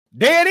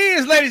There it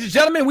is, ladies and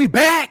gentlemen. We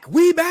back.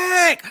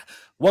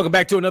 Welcome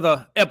back to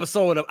another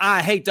episode of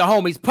I Hate the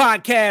Homies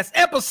podcast,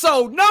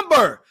 episode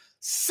number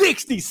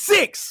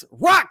 66.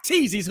 Rock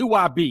Teasies, who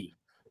I be.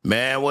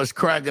 Man, what's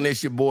cracking?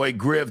 It's your boy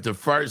Griff, the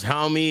first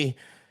homie,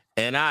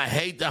 and I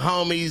Hate the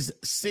Homies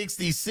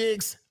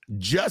 66.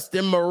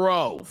 Justin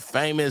Moreau,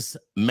 famous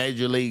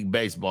Major League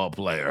Baseball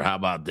player. How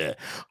about that?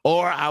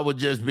 Or I would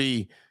just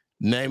be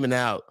naming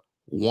out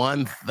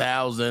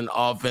 1,000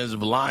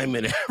 offensive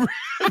linemen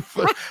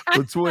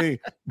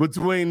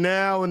between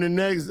now and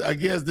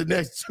the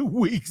next 2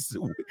 weeks.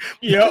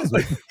 Yep.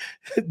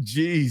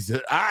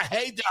 Jesus, I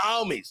hate the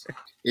homies.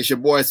 It's your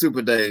boy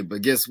Super Dave,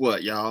 but guess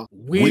what, y'all?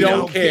 We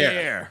don't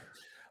care.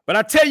 But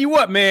I tell you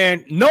what,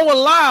 man, Noah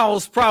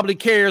Lyles probably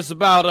cares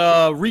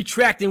about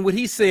retracting what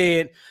he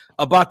said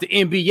about the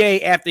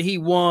NBA after he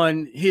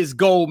won his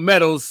gold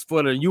medals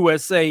for the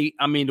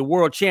the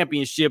World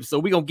Championship. So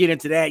we're going to get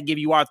into that and give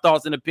you our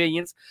thoughts and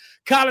opinions.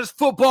 College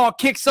football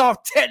kicks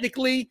off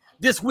technically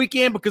this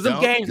weekend because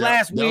of games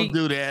last week.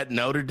 Don't do that.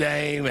 Notre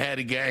Dame had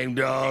a game,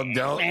 dog.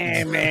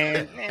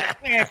 Man,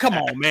 come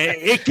on, man.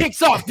 It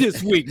kicks off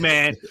this week,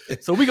 man.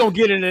 So we're going to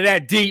get into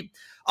that deep.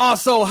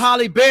 Also,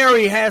 Halle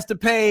Berry has to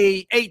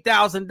pay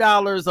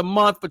 $8,000 a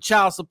month for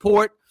child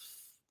support.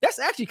 That's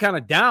actually kind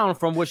of down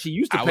from what she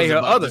used to pay her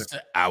others.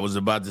 I was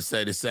about to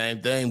say the same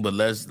thing, but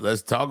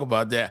let's talk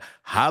about that.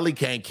 Holly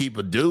can't keep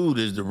a dude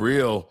is the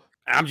real.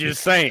 I'm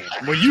just saying.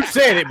 Well, you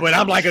said it, but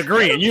I'm like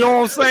agreeing. You know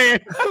what I'm saying?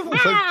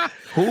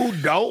 Who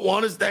don't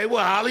want to stay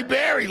with Halle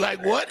Berry?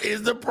 Like, what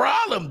is the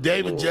problem?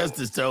 David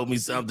Justice told me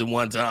something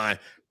one time.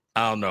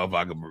 I don't know if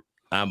I could.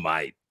 I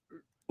might.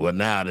 Well,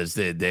 now that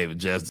said David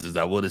Justice,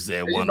 I would have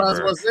said one of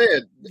her.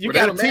 You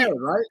got married,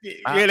 right?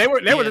 Yeah, they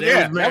were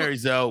married.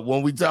 So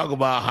when we talk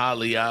about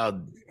Holly,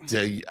 I'll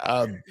tell you,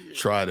 I'll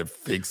try to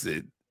fix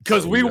it.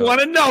 Because we want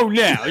to know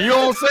now. You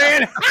know what I'm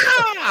saying?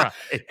 Right.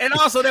 And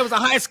also, there was a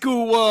high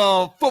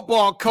school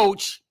football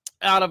coach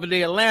out of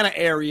the Atlanta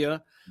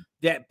area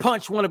that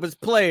punched one of his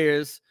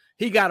players.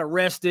 He got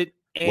arrested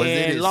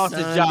and lost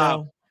his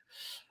job.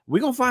 We're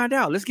going to find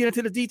out. Let's get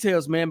into the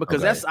details, man,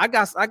 because I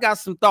got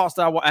some thoughts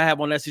that I have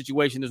on that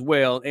situation as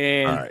well.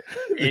 And,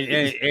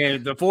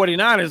 and the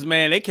 49ers,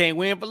 man, they can't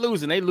win for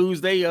losing. They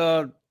lose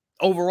their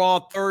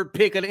overall third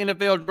pick of the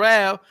NFL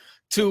draft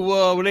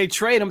to when they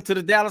trade him to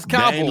the Dallas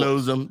Cowboys. They ain't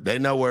lose him. They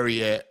know where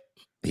he at.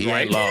 He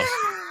ain't lost.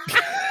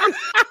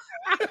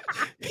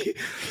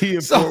 He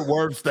in Fort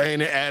Worth staying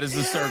in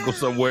Addison Circle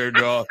somewhere,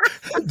 dog.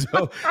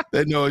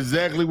 They know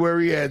exactly where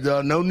he at,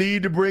 dog. No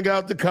need to bring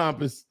out the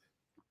compass.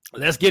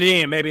 Let's get it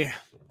in, baby.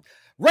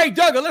 Ray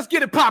Duggar, let's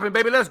get it popping,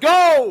 baby. Let's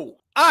go.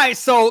 All right,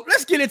 so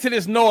let's get into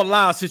this Noah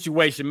Lyles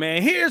situation,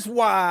 man. Here's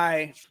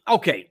why.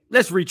 Okay,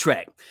 let's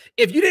retract.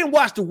 If you didn't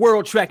watch the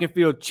World Track and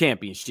Field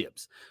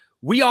Championships,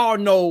 we all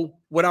know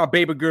what our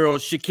baby girl,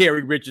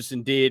 Sha'Carri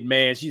Richardson, did,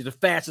 man. She's the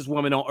fastest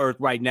woman on earth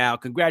right now.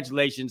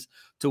 Congratulations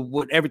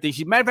to everything.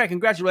 Matter of fact,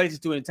 congratulations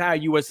to the entire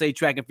USA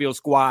Track and Field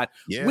squad.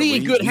 Yeah, we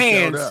in good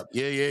hands.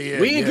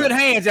 We in good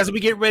hands as we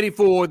get ready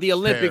for the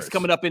Olympics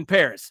coming up in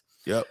Paris.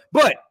 Yep.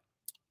 But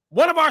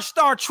one of our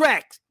star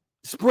track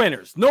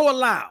sprinters, Noah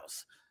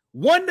Lyles,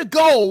 won the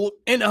gold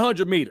in the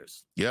 100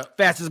 meters. Yep.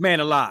 Fastest man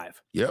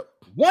alive. Yep.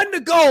 Won the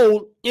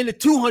gold in the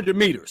 200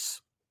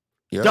 meters.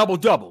 Yep.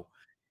 Double.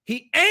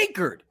 He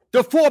anchored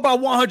the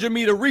 4x100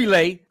 meter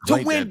relay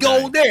to win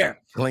gold there.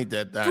 Cleaned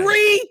that thing.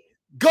 3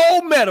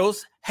 gold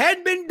medals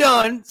hadn't been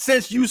done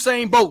since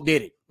Usain Bolt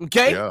did it.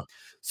 Okay. Yeah.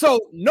 So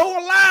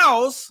Noah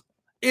Lyles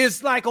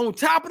is like on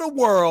top of the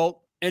world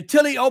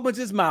until he opens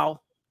his mouth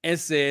and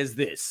says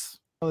this.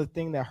 The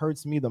thing that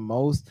hurts me the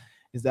most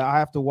is that I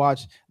have to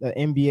watch the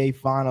NBA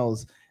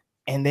finals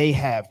and they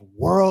have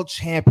world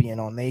champion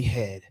on their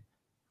head.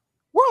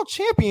 World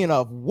champion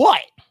of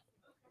what?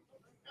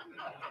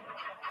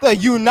 The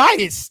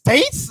United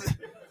States?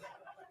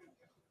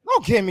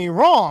 Don't get me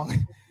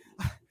wrong.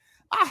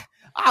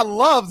 I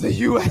love the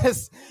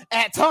U.S.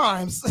 at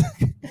times,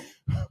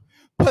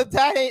 but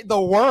that ain't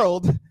the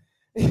world.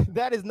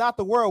 That is not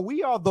the world.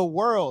 We are the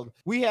world.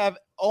 We have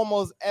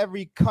almost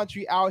every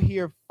country out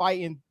here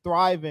fighting,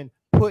 thriving,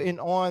 putting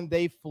on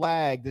their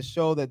flag to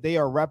show that they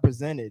are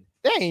represented.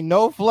 There ain't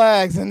no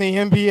flags in the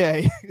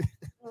NBA.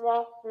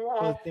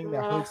 The thing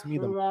that hurts me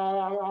the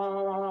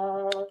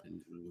most.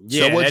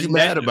 Yeah, so what you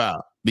mad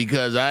about?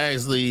 Because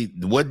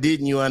what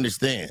didn't you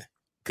understand?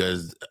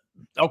 Because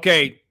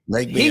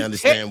make me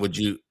understand what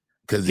you.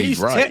 Because he's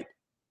right.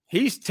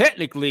 He's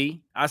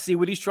technically, I see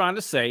what he's trying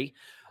to say.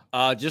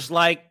 Just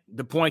like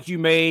the point you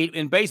made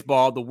in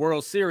baseball, the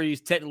World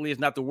Series technically is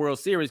not the World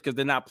Series because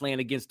they're not playing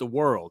against the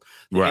world.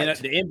 Right.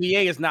 The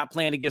NBA is not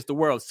playing against the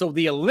world. So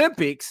the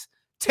Olympics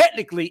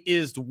technically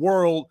is the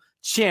world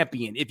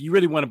champion, if you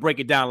really want to break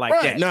it down like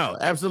that. No,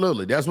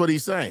 absolutely. That's what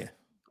he's saying.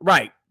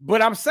 Right.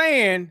 But I'm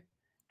saying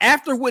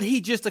after what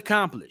he just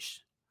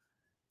accomplished,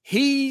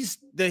 he's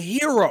the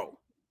hero.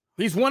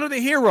 He's one of the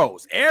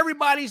heroes.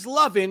 Everybody's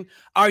loving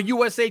our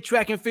USA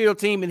Track and Field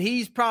team, and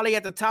he's probably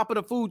at the top of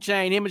the food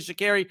chain, him and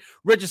Sha'Carri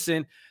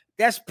Richardson.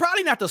 That's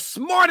probably not the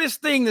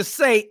smartest thing to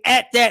say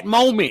at that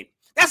moment.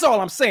 That's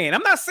all I'm saying.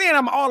 I'm not saying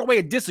I'm all the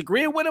way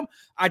disagreeing with him.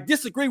 I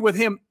disagree with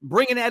him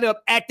bringing that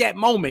up at that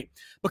moment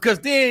because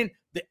then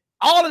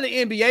all of the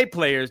NBA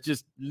players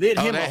just lit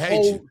him a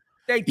whole.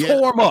 They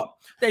tore him up.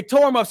 They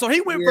tore him up. So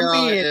he went from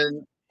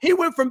being. He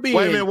went from being.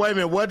 Wait a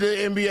minute. What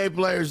did the NBA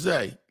players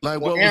say?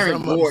 Like what was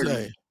someone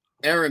saying?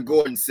 Aaron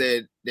Gordon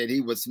said that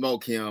he would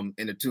smoke him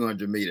in the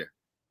 200 meter.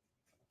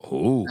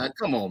 Ooh. Now,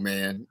 come on,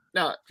 man.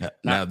 Now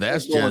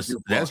that's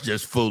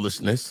just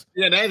foolishness.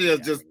 Yeah,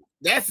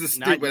 that's a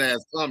stupid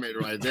ass comment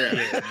right there.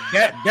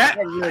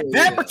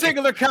 that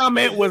particular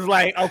comment was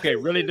like, okay,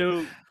 really,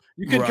 dude?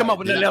 You couldn't come up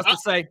with nothing else to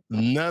say.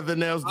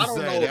 Nothing else to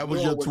say. That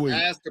was your tweet.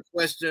 I asked a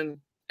question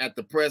at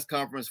the press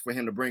conference for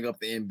him to bring up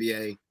the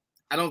NBA.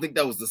 I don't think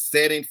that was the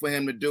setting for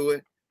him to do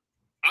it.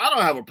 I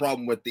don't have a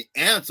problem with the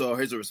answer or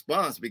his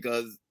response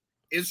because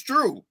it's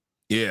true.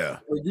 Yeah.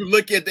 When you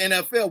look at the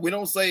NFL,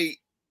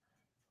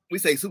 we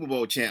say Super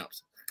Bowl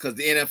champs because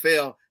the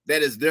NFL,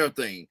 that is their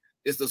thing.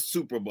 It's the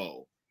Super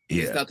Bowl.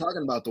 Yeah. It's not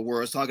talking about the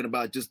world. It's talking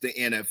about just the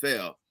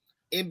NFL.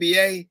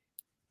 NBA,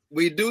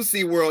 we do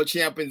see world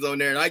champions on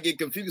there, and I get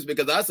confused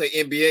because I say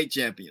NBA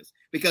champions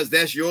because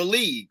that's your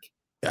league.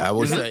 I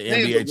would say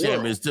NBA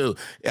champions too.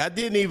 I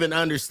didn't even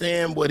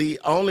understand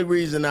only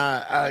reason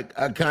I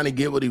kind of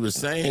get what he was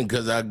saying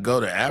because I go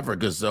to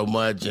Africa so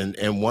much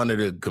and one of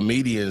the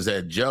comedians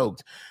had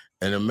joked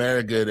in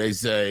America, they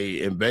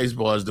say in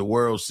baseball is the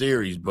World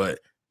Series, but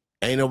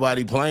ain't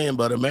nobody playing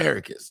but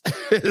Americans.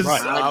 Right. So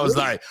I was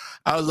like,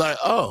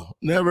 oh,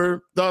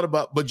 never thought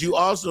about, but you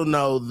also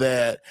know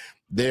that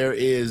there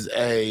is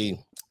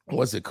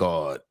what's it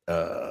called?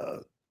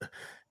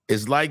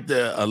 It's like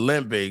the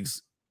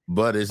Olympics,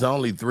 but it's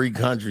only 3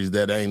 countries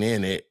that ain't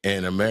in it,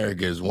 and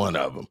America is one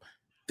of them.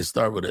 It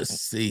starts with a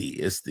C.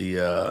 It's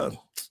the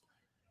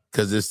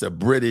because it's the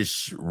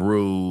British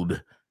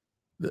ruled.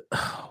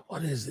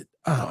 What is it?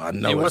 Oh, I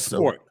know. In what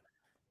sport?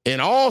 In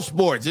all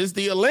sports, it's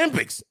the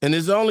Olympics, and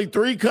there's only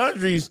 3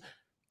 countries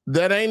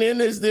that ain't in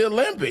this. The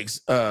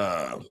Olympics.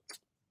 Hold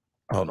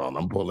on,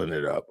 I'm pulling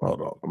it up. Hold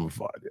on, I'm gonna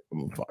find it.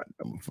 I'm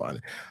gonna find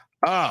it.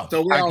 Oh,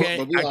 so I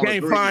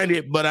can't find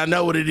it, but I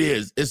know what it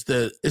is. It's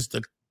the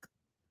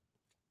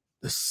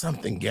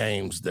something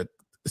games that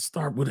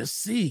start with a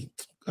C.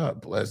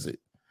 God bless it.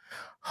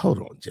 Hold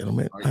on,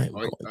 gentlemen. Are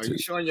you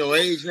showing your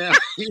age now?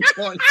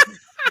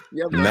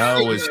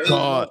 No, it's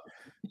called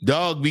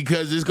dog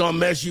because it's gonna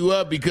mess you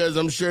up because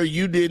I'm sure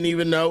you didn't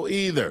even know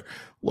either.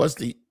 What's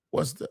the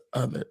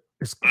other?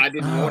 I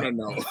didn't want to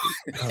know.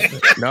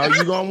 No,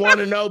 you're gonna want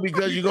to know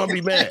because you're gonna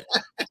be mad.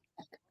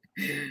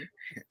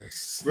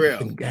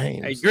 Griff.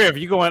 Hey Griff,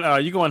 you going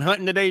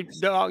hunting today,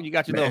 dog? You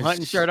got your little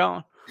hunting shirt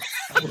on?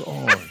 Hold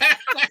on.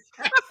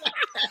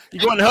 You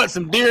going to hunt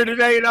some deer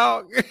today,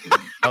 dog?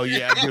 Oh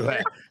yeah, I do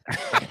have.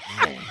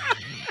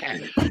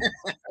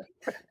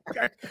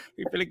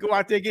 You finna go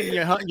out there getting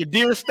your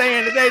deer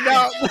stand today,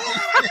 dog? You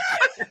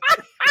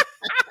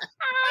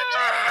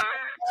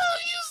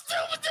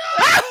stupid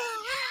dog.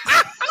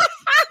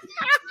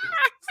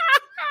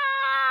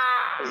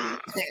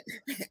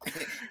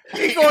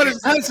 You going to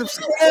hunt some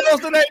squirrels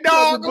today,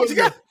 dog?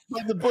 About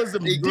to put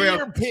some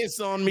deer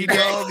piss on me,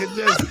 dog, and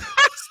just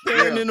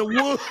stand in the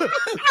woods.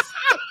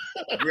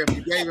 Griff,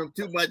 you gave him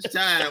too much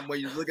time when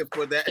you're looking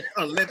for that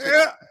Olympic,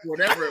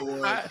 whatever it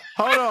was.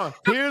 Hold on.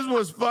 Here's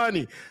what's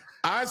funny.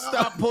 I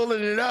stopped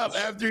pulling it up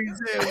after he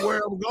said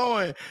where I'm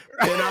going,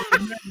 and I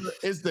remember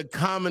it's the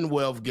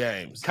Commonwealth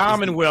Games.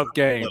 Commonwealth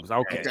Games,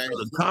 okay. So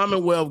the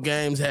Commonwealth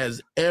Games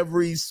has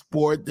every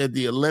sport that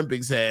the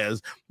Olympics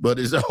has, but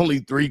there's only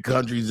 3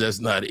 countries that's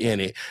not in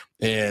it,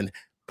 and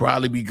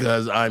probably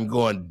because I'm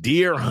going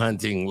deer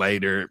hunting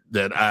later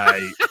that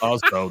I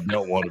also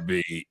don't want to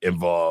be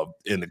involved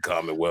in the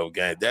Commonwealth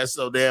Games. That's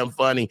so damn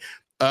funny.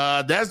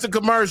 That's the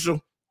commercial.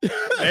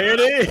 There it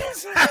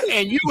is.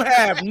 And you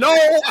have no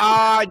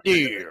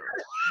idea.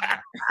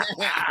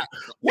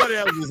 What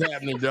else is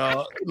happening,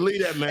 dog?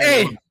 Leave that man.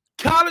 Hey,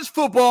 college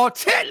football,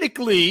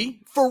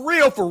 technically, for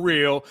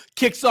real,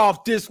 kicks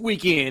off this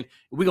weekend.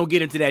 We're going to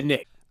get into that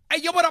next. Hey,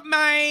 yo, what up,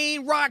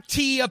 man? Rock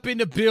T up in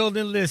the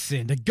building.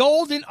 Listen, the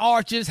Golden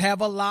Arches have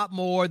a lot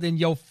more than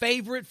your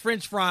favorite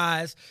French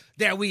fries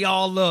that we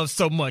all love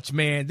so much,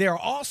 man. There are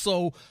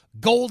also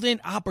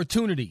golden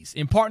opportunities.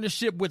 In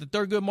partnership with the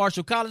Thurgood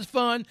Marshall College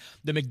Fund,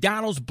 the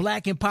McDonald's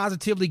Black and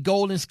Positively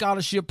Golden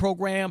Scholarship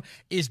Program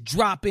is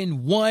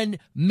dropping $1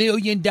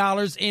 million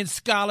in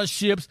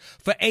scholarships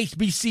for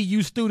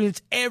HBCU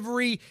students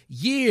every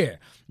year.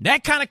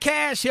 That kind of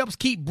cash helps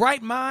keep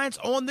bright minds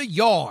on the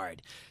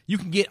yard. You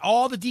can get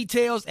all the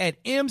details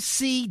at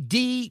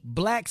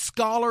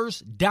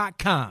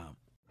mcdblackscholars.com.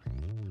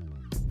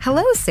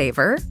 Hello,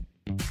 Saver.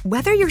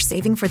 Whether you're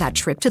saving for that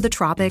trip to the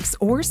tropics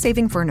or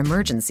saving for an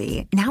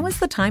emergency, now is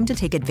the time to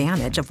take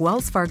advantage of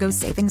Wells Fargo's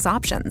savings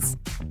options.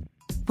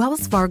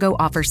 Wells Fargo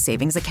offers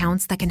savings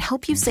accounts that can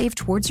help you save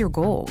towards your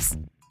goals.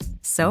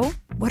 So,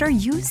 what are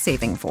you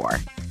saving for?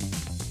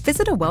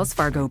 Visit a Wells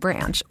Fargo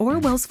branch or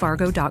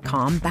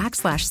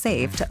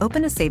wellsfargo.com/save to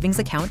open a savings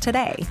account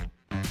today.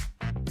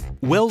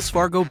 Wells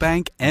Fargo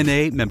Bank,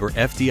 N.A., member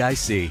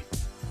FDIC.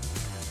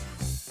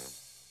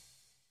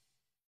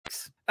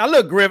 Now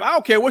look, Griff, I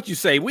don't care what you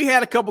say. We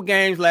had a couple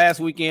games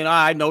last weekend. All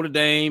right, Notre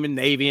Dame and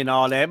Navy and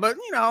all that, but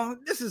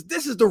this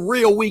is the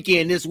real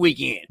weekend this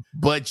weekend.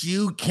 But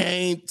you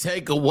can't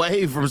take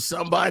away from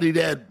somebody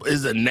that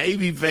is a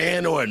Navy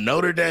fan or a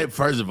Notre Dame.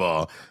 First of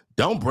all,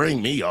 don't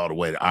bring me all the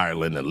way to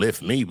Ireland and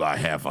lift me by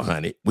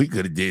 $50. We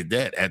could have did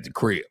that at the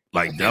crib.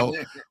 Like,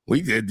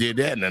 we could have did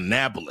that in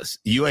Annapolis.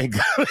 You ain't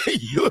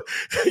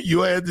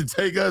you had to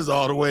take us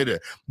all the way to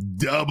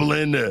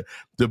Dublin to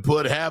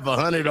put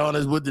 $50 on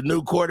us with the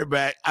new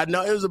quarterback. I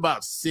know it was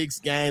about 6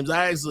 games.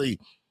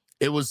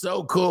 It was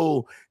so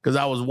cool because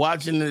I was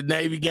watching the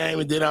Navy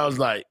game and then I was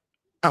like,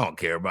 I don't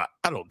care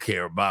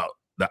about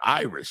the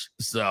Irish.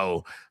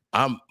 So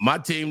my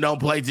team don't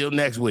play till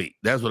next week.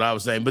 That's what I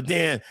was saying. But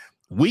then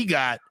we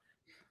got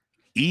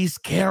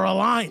East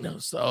Carolina.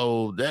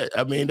 So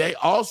they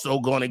also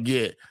going to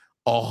get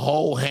a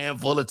whole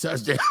handful of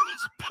touchdowns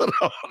put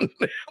on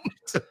them.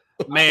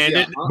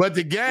 Man, but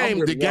the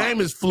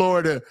game is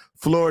Florida,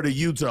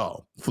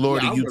 Utah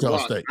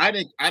State.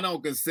 I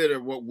don't consider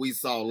what we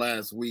saw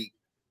last week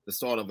the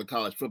start of the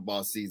college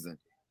football season.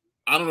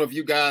 I don't know if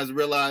you guys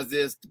realize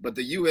this, but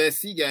the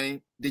USC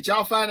game, did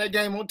y'all find that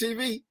game on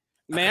TV?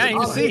 Man, I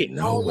didn't even see it.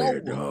 Nowhere,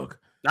 dog.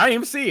 I didn't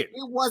even see it.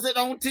 It wasn't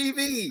on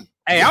TV.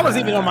 Hey, I was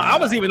even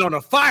on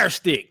a Fire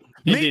Stick.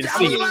 I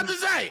was about to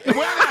say, we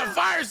got a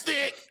Fire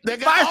Stick.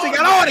 Fire Stick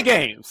got all the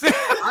games.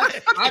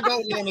 I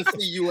don't want to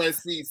see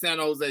USC San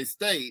Jose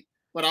State,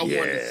 but I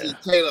wanted to see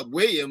Caleb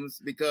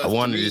Williams because I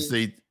wanted to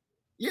see.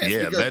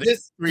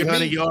 This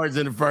 300 yards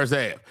in the first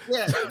half.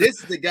 Yeah, this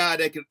is the guy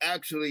that can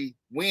actually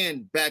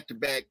win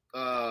back-to-back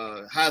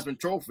Heisman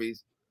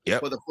trophies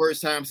for the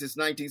first time since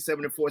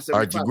 1974-75.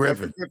 Archie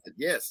Griffin.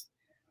 Yes.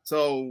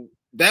 So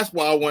that's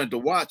why I wanted to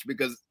watch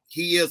because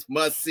he is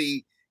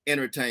must-see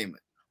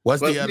entertainment.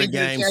 What's the other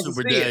game,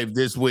 Super Dave,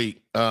 this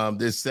week,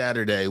 this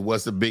Saturday?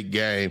 What's the big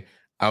game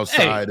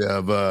outside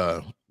of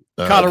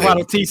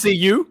Colorado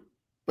TCU?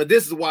 But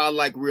this is why I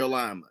like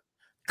realignment.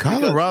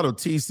 Colorado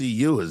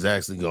TCU is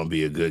actually going to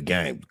be a good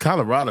game.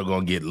 Colorado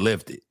going to get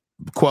lifted.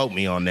 Quote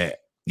me on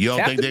that. You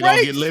don't think they're going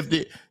to get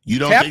lifted? You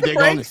don't think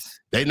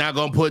they're not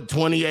going to put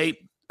 28?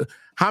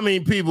 How many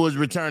people is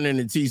returning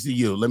to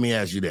TCU? Let me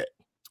ask you that.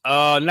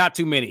 Not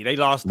too many. They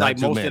lost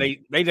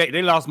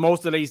they lost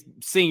most of their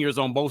seniors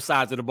on both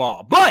sides of the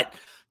ball. But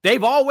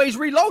they've always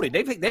reloaded.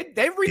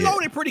 They've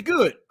reloaded pretty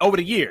good over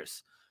the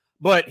years.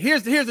 But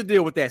here's the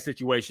deal with that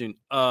situation.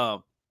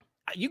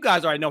 You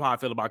guys already know how I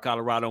feel about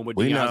Colorado and what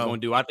Deion's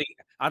going to do. I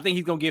think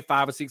he's going to get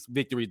 5 or 6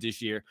 victories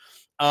this year.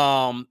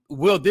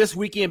 Will this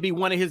weekend be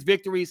one of his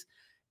victories?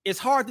 It's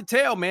hard to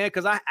tell, man,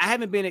 because I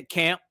haven't been at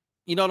camp.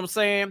 You know what I'm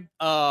saying?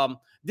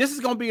 This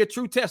is going to be a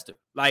true tester.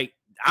 Like,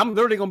 I'm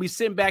literally going to be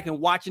sitting back and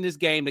watching this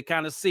game to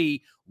kind of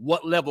see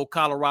what level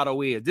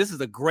Colorado is. This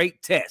is a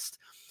great test.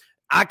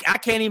 I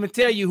can't even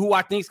tell you who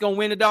I think is going to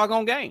win the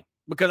doggone game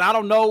because I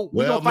don't know.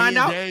 We're going to find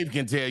out. Dave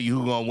can tell you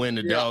who's going to win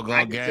the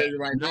doggone game. Tell you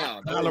right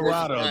now.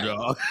 Colorado,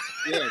 dog.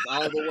 Yes,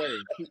 all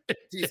the way.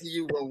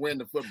 TCU will win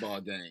the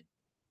football game.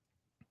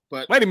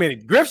 But wait a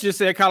minute. Griff just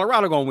said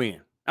Colorado going to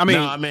win.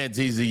 No, I meant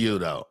TCU,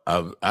 though.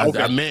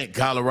 I meant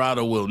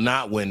Colorado will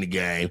not win the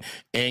game.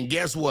 And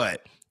guess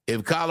what?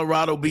 If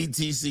Colorado beat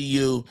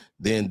TCU,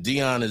 then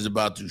Deion is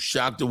about to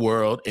shock the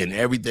world, and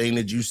everything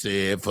that you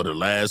said for the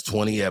last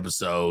 20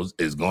 episodes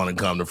is going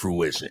to come to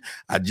fruition.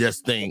 I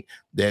just think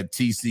that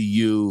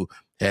TCU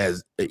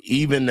has,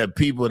 even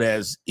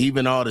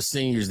all the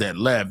seniors that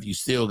left, you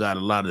still got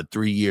a lot of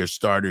 3-year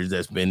starters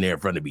that's been there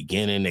from the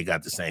beginning. They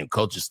got the same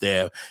coaching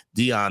staff.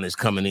 Deion is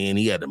coming in.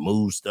 He had to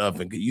move stuff,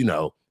 and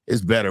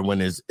it's better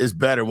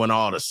when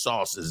all the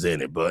sauce is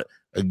in it. But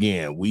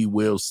again, we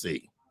will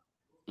see.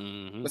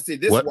 Mm-hmm. But see,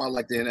 this is why I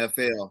like the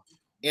NFL.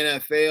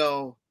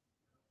 NFL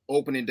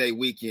opening day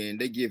weekend,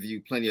 they give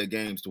you plenty of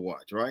games to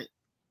watch, right?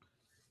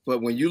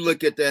 But when you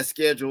look at that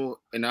schedule,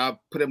 and I'll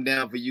put them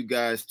down for you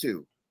guys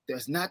too,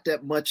 there's not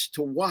that much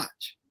to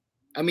watch.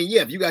 I mean,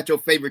 if you got your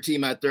favorite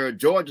team out there,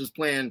 Georgia's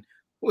playing.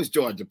 Who is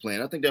Georgia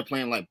playing? I think they're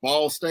playing like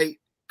Ball State.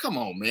 Come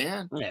on,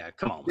 man. Yeah,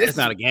 come on. It's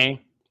not a game.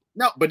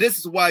 No, but this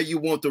is why you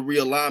want the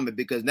realignment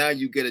because now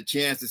you get a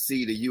chance to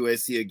see the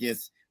USC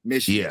against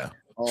Michigan,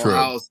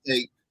 Ohio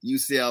State,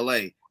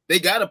 UCLA. They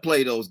got to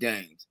play those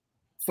games.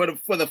 For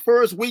the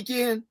first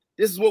weekend,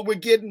 this is what we're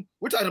getting.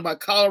 We're talking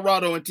about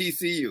Colorado and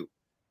TCU.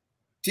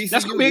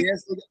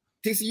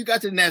 TCU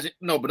got to the national.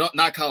 No, but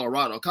not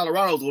Colorado.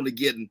 Colorado's only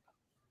getting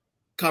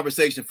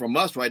conversation from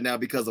us right now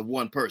because of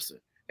one person,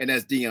 and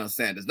that's Deion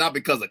Sanders. Not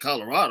because of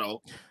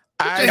Colorado.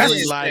 I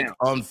actually like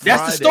on Friday.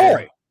 That's the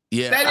story.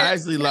 Yeah,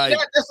 that's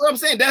what I'm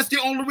saying. That's the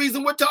only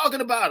reason we're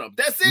talking about him.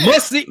 That's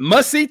it.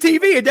 Must see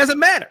TV. It doesn't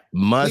matter.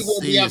 Must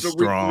see is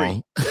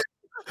strong.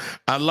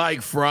 I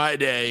like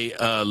Friday,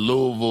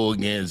 Louisville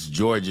against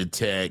Georgia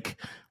Tech,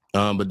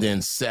 but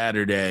then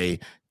Saturday,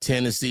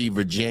 Tennessee,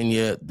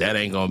 Virginia. That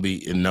ain't gonna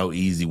be no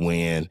easy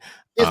win.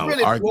 It's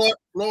really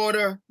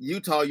Florida,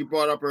 Utah. You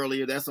brought up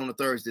earlier. That's on a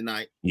Thursday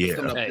night. Yeah, it's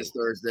coming up this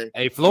Thursday.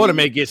 Hey, Florida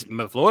may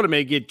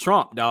get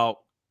trumped, dog.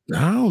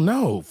 I don't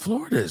know.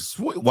 Florida's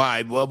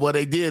why? Well,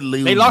 they did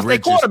lose. They lost their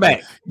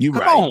quarterback. You're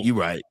right.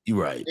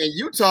 And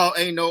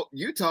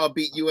Utah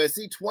beat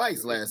USC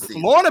twice last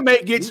season.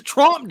 Florida gets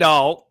Trump,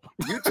 dog.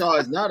 Utah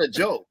is not a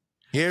joke.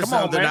 Here's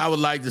something I would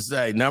like to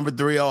say. Number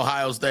 3,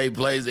 Ohio State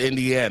plays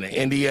Indiana.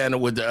 Indiana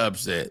with the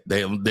upset.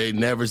 They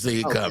never see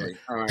it coming.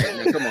 All right,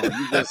 man, come on.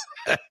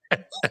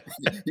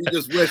 You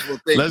just wishful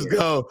thinking.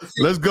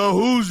 Let's go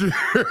Hoosiers.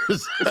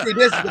 See,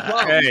 this is the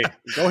problem. Hey,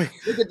 go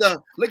ahead.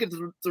 Look at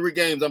the 3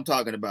 games I'm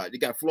talking about. You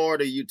got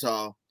Florida,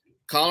 Utah,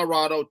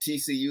 Colorado,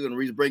 TCU, and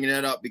we're bringing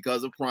that up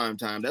because of prime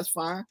time. That's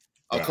fine.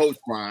 Coach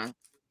Prime.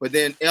 But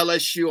then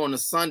LSU on a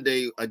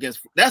Sunday that's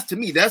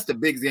the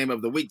biggest game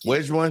of the weekend.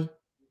 Which one?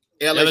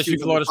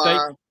 LSU Florida State.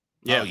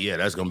 Yeah. Oh, yeah,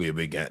 that's gonna be a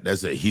big game.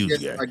 That's a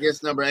huge game.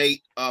 Against number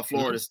 8,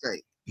 Florida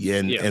State.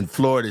 Yeah, and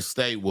Florida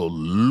State will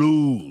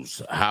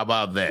lose. How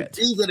about that? But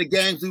these are the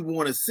games we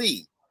want to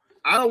see.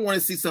 I don't want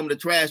to see some of the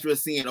trash we're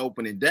seeing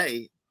opening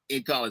day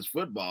in college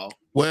football.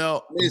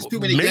 Well, there's too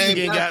many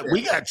Michigan games.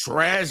 We got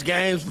trash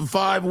games for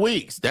 5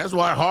 weeks. That's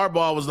why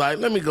Harbaugh was like,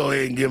 let me go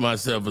ahead and give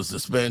myself a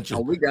suspension.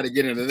 Oh, we got to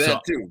get into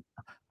that too.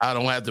 I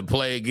don't have to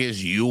play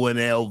against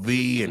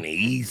UNLV and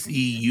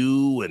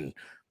ECU and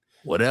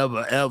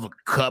whatever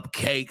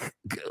cupcake.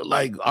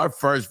 Like our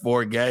first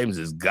 4 games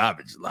is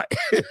garbage. Like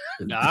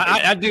no,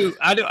 I do.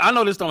 I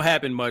know this don't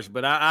happen much,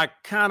 but I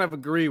kind of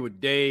agree with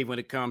Dave when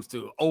it comes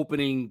to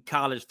opening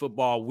college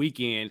football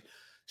weekend.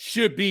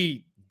 Should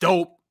be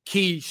dope,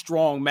 key,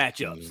 strong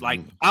matchups.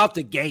 Like out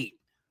the gate.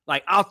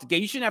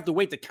 You shouldn't have to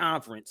wait the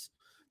conference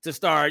to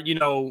start,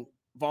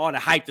 for all the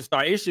hype to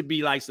start. It should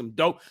be like some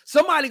dope.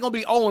 Somebody gonna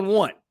be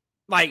 0-1.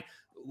 Like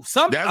that's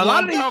what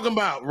I'm talking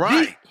about,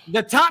 right?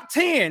 The top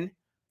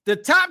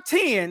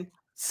 10,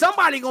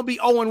 somebody gonna be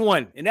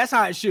 0-1, and that's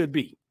how it should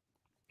be.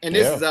 And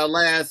this is our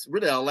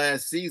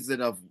last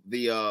season of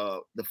the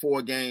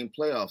 4-game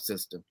playoff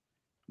system.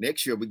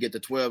 Next year we get the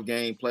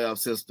 12-game playoff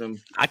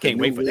system. I can't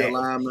wait for that.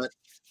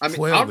 I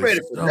mean, I'm ready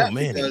for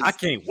that. I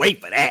can't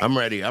wait for that. I'm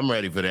ready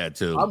for that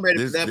too. I'm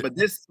ready for that. But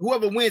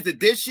whoever wins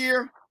it this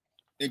year,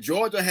 and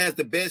Georgia has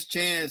the best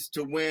chance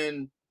to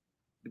win.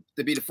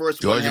 To be the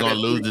first Georgia gonna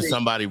lose to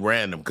somebody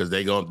random because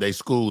the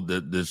school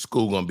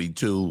gonna be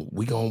 2.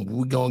 We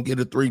gonna get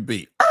a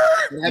 3-beat.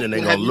 And then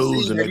they gonna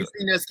lose. Have you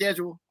seen their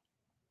schedule?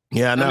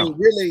 Yeah, I know. I mean,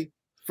 really,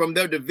 from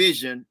their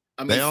division,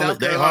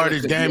 their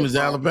hardest game is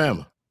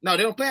Alabama. No,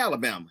 they don't play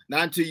Alabama.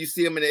 Not until you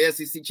see them in the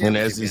SEC championship. In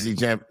the SEC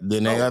championship,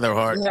 then they other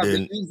hard.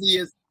 The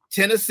easiest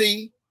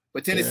Tennessee,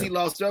 but Tennessee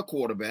lost their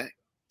quarterback,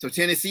 so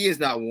Tennessee is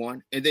not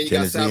one. And then you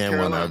got South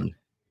Carolina.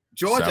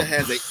 Georgia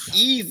has an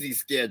easy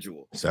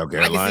schedule. South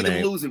Carolina. I can see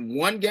them losing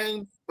 1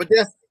 game, but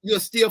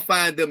you'll still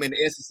find them in the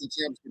SEC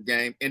championship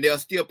game, and they'll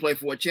still play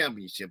for a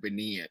championship in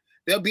the end.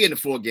 They'll be in the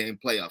 4-game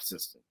playoff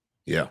system.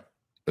 Yeah.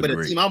 But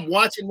the team I'm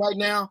watching right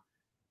now,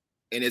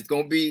 and it's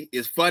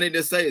funny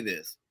to say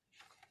this,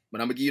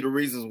 but I'm going to give you the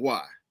reasons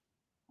why.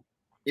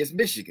 It's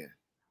Michigan.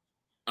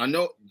 I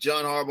know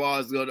John Harbaugh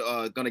is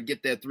going to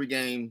get that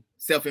 3-game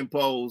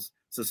self-imposed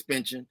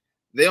suspension.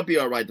 They'll be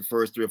all right the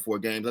first 3 or 4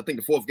 games. I think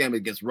the 4th game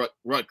against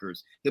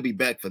Rutgers, he'll be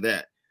back for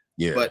that.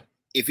 Yeah. But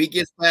if he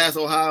gets past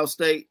Ohio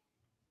State,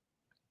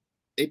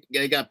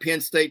 they got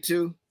Penn State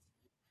too.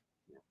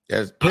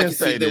 Yes, Penn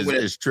State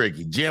is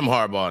tricky. Jim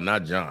Harbaugh,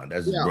 not John.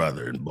 That's his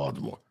brother in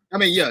Baltimore. I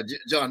mean,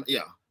 John,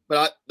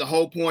 But the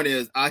whole point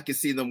is I can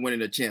see them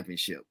winning a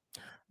championship.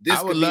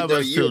 I would love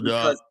us too,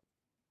 dog.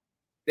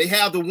 They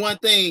have the one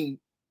thing.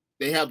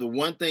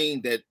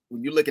 That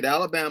when you look at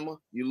Alabama,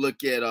 you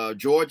look at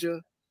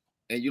Georgia,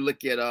 and you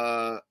look at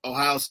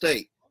Ohio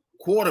State,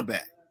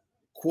 quarterback,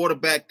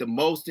 the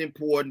most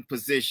important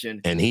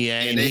position. And he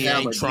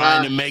ain't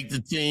trying to make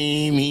the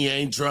team. He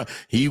ain't trying.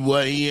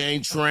 He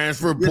ain't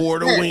transfer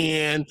portal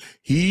win.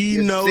 He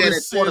know the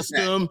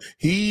system.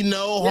 He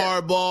know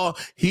Harbaugh.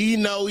 He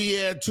know he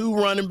had 2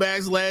 running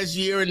backs last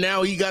year, and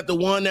now he got the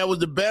one that was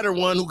the better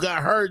one who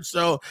got hurt.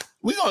 So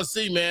we're gonna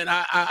see, man.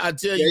 I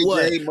tell you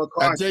what.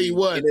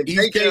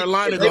 East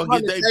Carolina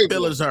gonna get their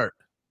fillers hurt.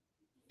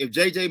 If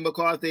J.J.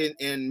 McCarthy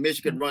and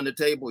Michigan run the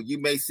table, you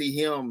may see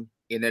him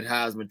in that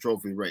Heisman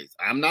Trophy race.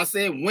 I'm not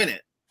saying win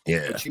it,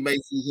 but you may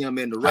see him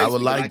in the race. I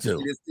would like to.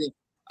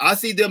 I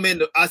see them in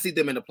the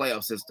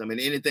playoff system, and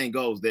anything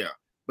goes there.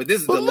 But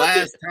this is the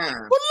last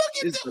time. But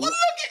look at Look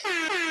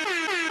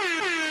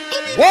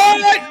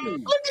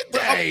at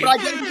that. But I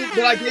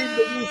gave you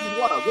the reason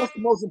why. What's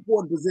the most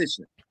important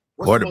position?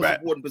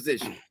 Quarterback.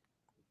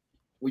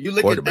 When you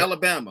look at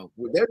Alabama,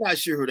 they're not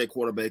sure who their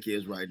quarterback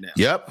is right now.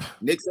 Yep.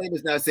 Nick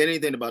Saban's not saying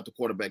anything about the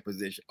quarterback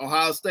position.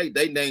 Ohio State,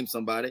 they named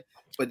somebody,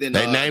 but then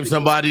they named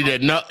somebody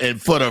that and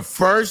for the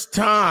first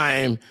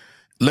time,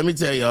 let me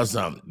tell y'all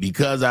something.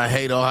 Because I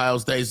hate Ohio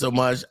State so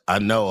much, I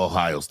know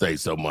Ohio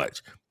State so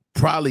much.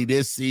 Probably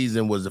this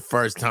season was the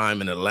first time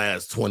in the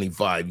last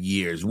 25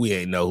 years we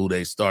ain't know who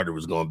their starter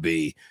was going to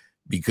be,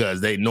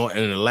 because they know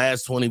in the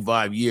last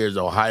 25 years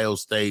Ohio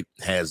State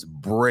has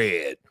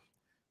bred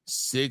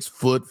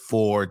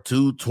 6'4",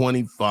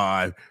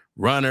 225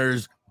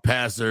 runners,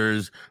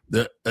 passers.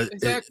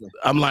 Exactly.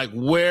 I'm like,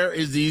 where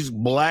is these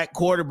black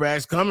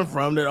quarterbacks coming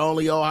from that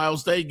only Ohio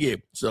State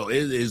get? So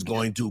it is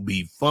going to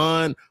be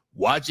fun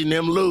watching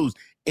them lose.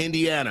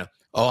 Indiana,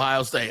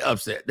 Ohio State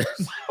upset. And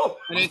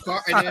then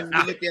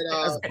you look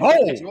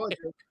at Georgia.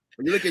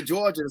 When you look at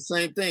Georgia, the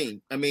same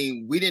thing. I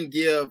mean, we didn't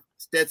give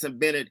Stetson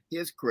Bennett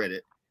his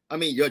credit. I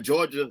mean, your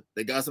Georgia,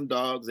 they got some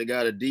dogs. They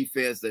got a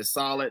defense that's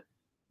solid,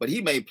 but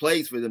he made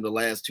plays for them the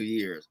last 2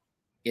 years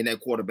in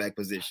that quarterback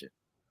position.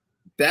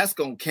 That's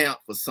gonna count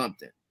for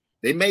something.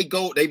 They may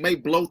blow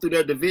through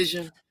their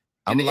division.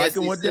 I'm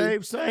liking what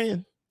Dave's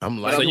saying.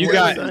 I'm liking what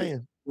he's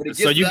saying.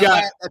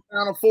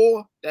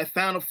 That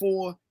Final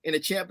Four in the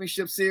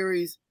championship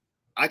series,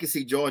 I can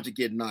see Georgia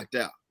getting knocked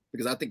out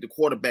because I think the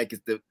quarterback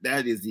is the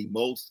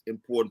most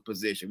important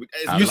position.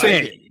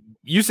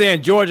 You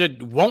saying Georgia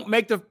won't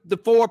make the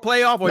 4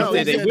 playoff, or no,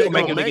 they will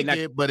make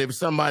it? But if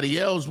somebody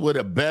else with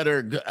a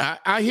better,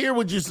 I hear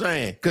what you're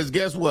saying. Because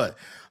guess what?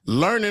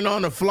 Learning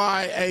on the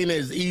fly ain't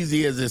as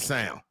easy as it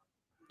sounds.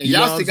 And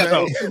y'all still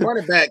got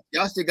running back.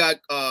 Y'all still got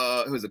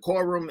who's it,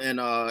 Corum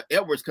and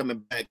Edwards coming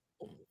back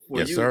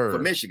for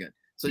Michigan.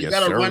 So you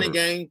got a running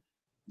game.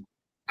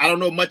 I don't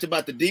know much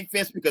about the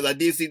defense because I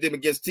did see them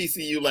against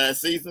TCU last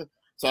season.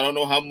 So I don't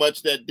know how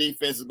much that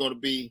defense is going to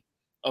be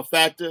a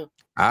factor.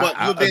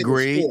 I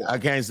agree. I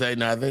can't say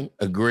nothing.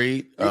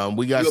 Agreed.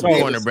 We got some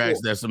cornerbacks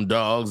that's some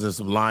dogs and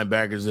some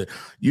linebackers.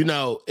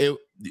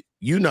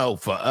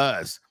 For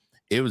us,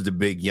 it was the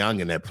big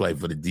youngin that played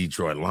for the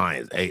Detroit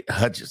Lions,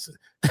 Hutchinson.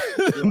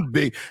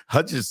 Big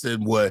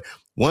Hutchinson,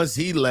 once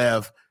he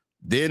left,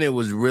 then it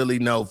was really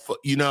you know what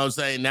I'm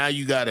saying? Now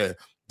you got to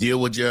deal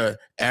with your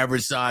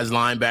average size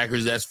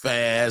linebackers that's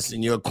fast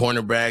and your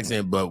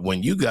cornerbacks. But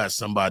when you got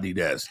somebody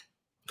that's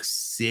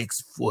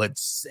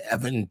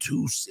 6'7",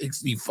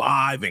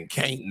 265 and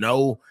can't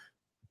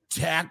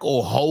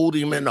tackle, hold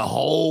him in the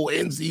whole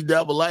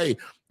NCAA,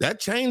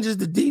 that changes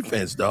the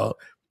defense, dog.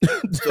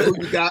 So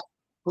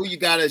who you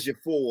got as your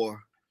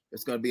 4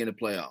 that's going to be in the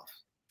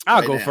playoffs?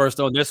 I'll go first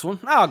on this one.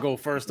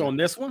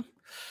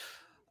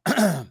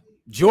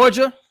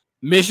 Georgia,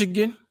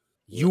 Michigan,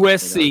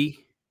 USC,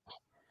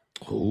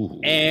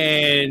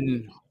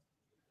 and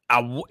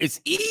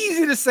it's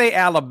easy to say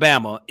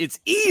Alabama. It's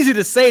easy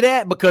to say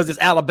that because it's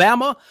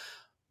Alabama,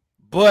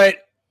 but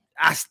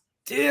I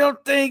still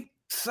think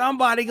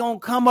somebody gonna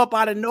come up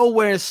out of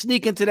nowhere and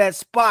sneak into that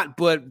spot.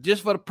 But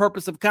just for the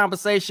purpose of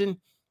conversation,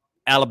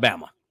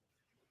 Alabama.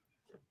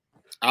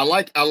 I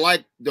like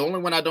the only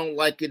one I don't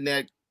like in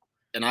that,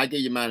 and I'll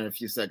give you mine in a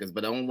few seconds,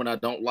 but the only one I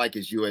don't like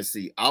is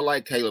USC. I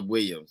like Caleb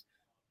Williams,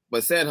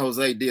 but San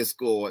Jose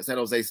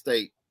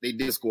State, they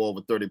did score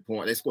over 30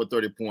 points. They scored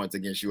 30 points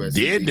against USC.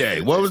 Did they?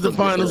 What was the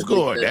final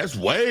score? That's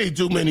way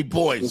too many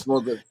points.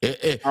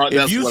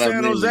 If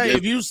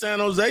you San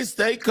Jose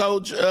State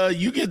coach,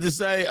 you get to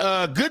say,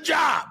 good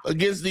job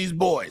against these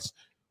boys.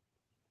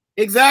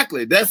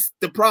 Exactly. That's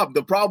the problem.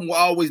 The problem will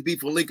always be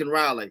for Lincoln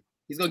Riley.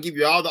 He's going to give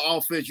you all the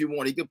offense you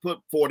want. He could put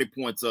 40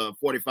 points up,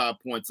 45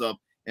 points up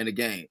in a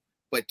game.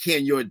 But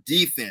can your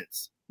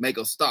defense make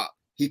a stop?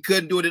 He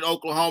couldn't do it in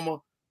Oklahoma,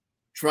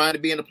 trying to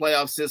be in the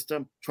playoff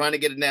system, trying to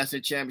get a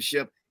national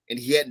championship, and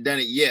he hadn't done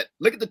it yet.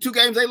 Look at the 2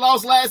 games they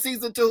lost last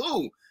season to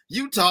who?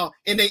 Utah,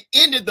 and they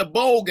ended the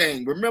bowl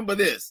game. Remember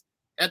this,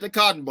 at the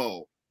Cotton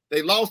Bowl.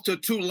 They lost to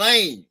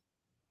Tulane.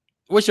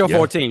 What's your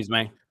 4 teams,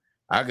 man?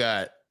 I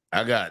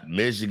got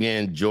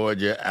Michigan,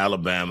 Georgia,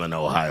 Alabama, and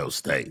Ohio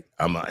State.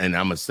 I'm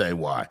gonna say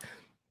why.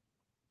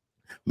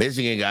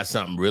 Michigan got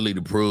something really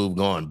to prove,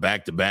 going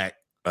back-to-back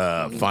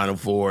Final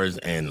Fours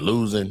and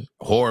losing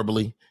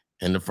horribly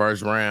in the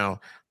first round.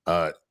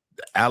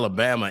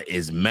 Alabama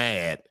is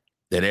mad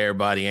that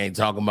everybody ain't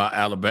talking about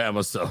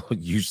Alabama, so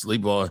you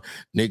sleep on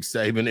Nick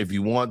Saban if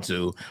you want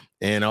to.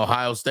 And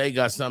Ohio State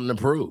got something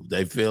to prove.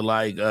 They feel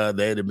like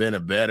they'd have been a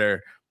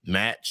better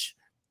match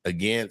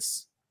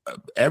against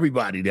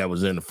everybody that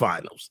was in the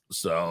finals.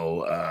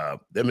 So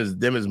them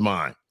is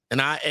mine.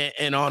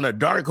 And on a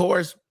dark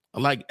horse, I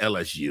like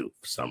LSU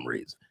for some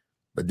reason.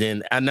 But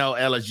then I know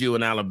LSU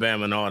and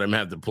Alabama and all them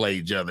have to play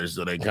each other,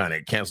 so they kind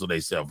of cancel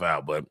themselves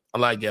out. But I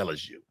like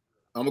LSU.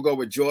 I'm going to go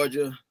with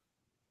Georgia.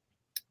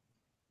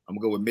 I'm going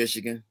to go with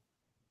Michigan.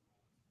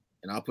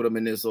 And I'll put them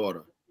in this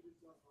order.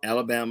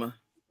 Alabama.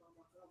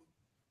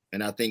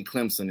 And I think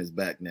Clemson is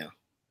back now.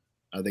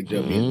 I think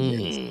they'll be in the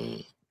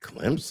mix.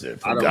 Clemson.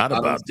 Forgot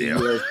about them.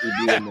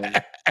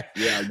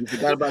 Yeah, you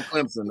forgot about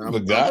Clemson.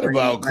 Forgot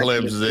about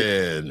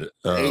Clemson.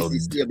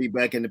 ACC will be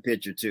back in the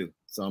picture too.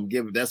 So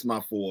that's my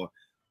 4.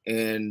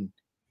 And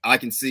I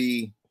can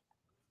see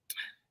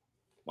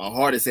my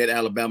heart has said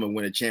Alabama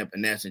win a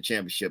national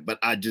championship, but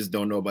I just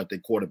don't know about the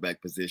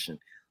quarterback position.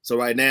 So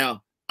right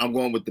now, I'm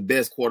going with the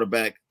best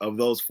quarterback of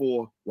those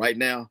 4 right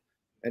now,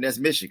 and that's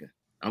Michigan.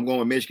 I'm going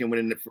with Michigan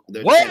winning the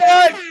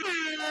what?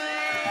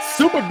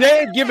 Super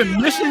Dad giving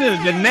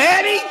Michigan the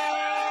natty?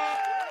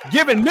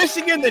 Giving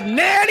Michigan the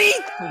natty?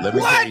 Let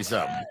me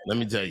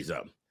tell you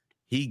something.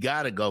 He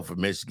got to go for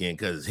Michigan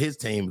because his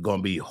team is going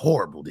to be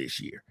horrible this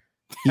year.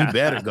 He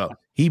better go.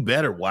 He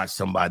better watch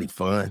somebody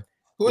fun.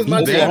 Who is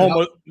my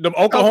team? The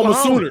Oklahoma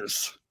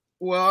Sooners.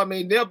 Well, I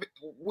mean, they'll be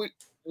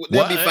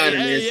fine in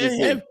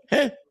the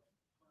SEC.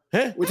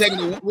 We're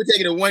taking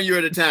it 1 year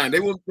at a time. They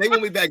won't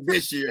be back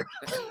this year.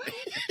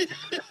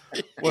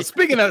 Well,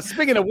 speaking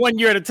of 1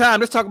 year at a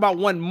time, let's talk about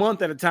 1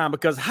 month at a time,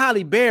 because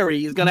Halle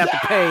Berry is gonna have to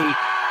pay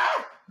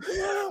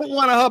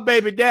one of her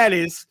baby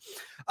daddies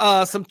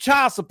some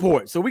child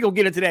support. So we're gonna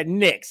get into that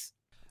next.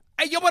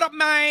 Hey, yo, what up,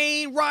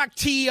 man? Rock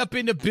T up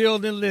in the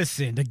building.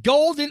 Listen, the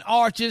Golden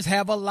Arches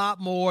have a lot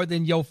more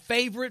than your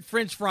favorite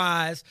French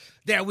fries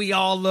that we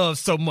all love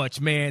so much,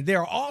 man.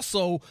 There are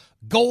also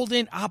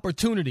golden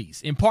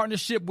opportunities. In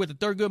partnership with the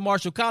Thurgood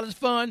Marshall College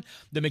Fund,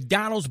 the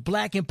McDonald's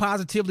Black and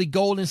Positively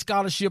Golden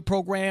Scholarship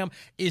Program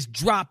is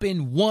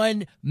dropping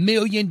 $1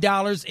 million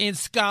in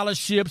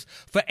scholarships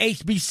for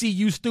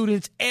HBCU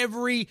students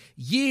every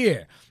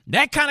year.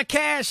 That kind of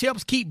cash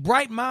helps keep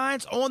bright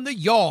minds on the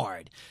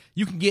yard.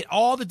 You can get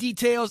all the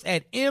details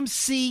at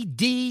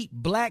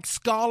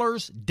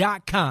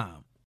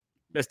mcdblackscholars.com.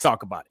 Let's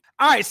talk about it.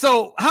 All right,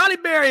 so Halle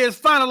Berry has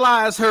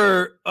finalized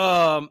her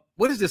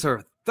what is this,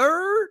 her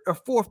third or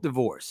fourth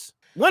divorce?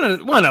 One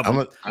of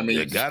them.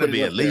 It got to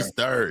be at least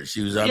third.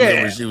 She was. I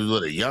remember she was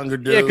with a younger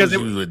dude. Yeah, she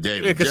was with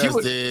David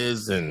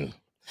Justice,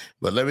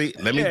 but let me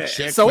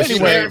check. So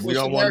anyway, was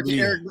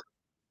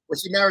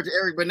she married to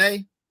Eric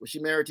Benet? Was she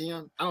married to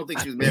him? I don't think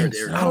she was married to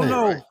Eric. I don't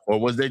know. Right? Or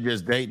was they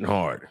just dating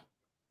hard?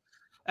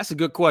 That's a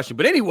good question.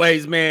 But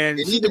anyways, man,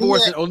 she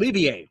divorced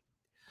Olivier.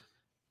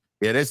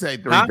 Yeah, they say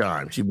 3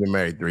 times. She's been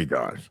married 3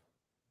 times.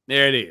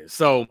 There it is.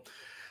 So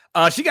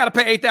she got to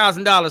pay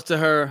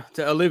 $8,000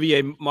 to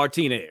Olivier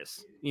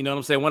Martinez. You know what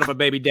I'm saying? One of her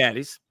baby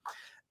daddies.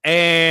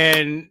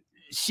 And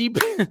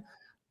that's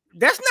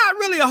not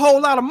really a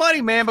whole lot of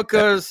money, man,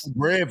 because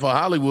bread for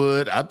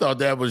Hollywood. I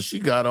thought she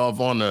got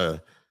off on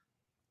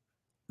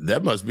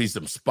that must be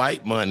some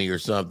spite money or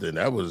something.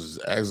 That was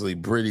actually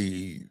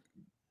pretty.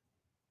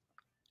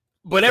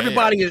 But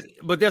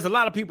but there's a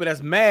lot of people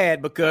that's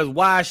mad because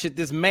why should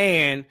this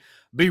man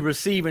be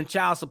receiving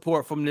child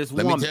support from this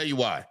woman? Let me tell you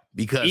why.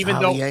 Because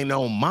Holly ain't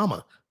no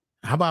mama.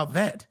 How about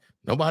that?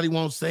 Nobody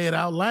won't say it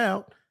out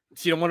loud.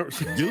 She don't want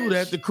to. Dude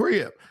at the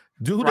crib.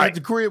 At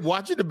the crib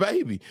watching the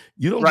baby.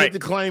 You don't get to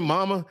claim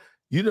mama.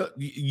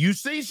 You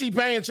see she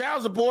paying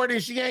child support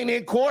and she ain't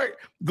in court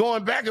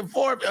going back and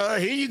forth.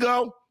 Here you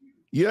go.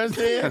 You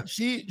understand?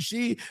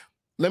 she.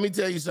 Let me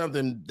tell you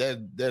something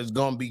that's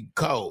gonna be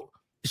cold.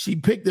 She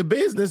picked the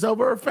business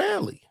over her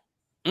family.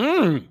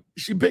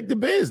 She picked the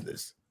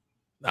business.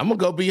 I'm gonna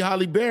go be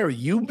Halle Berry.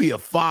 You be a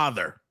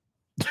father.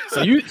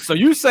 So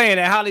you saying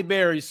that Halle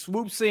Berry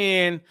swoops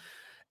in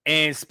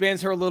and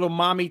spends her little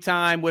mommy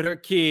time with her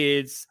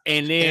kids,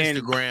 and then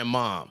Instagram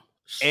mom.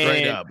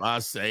 Straight up, I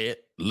say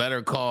it. Let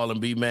her call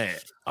and be mad.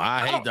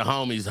 I hate the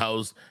homies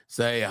host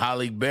say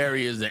Halle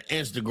Berry is an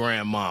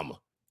Instagram mama.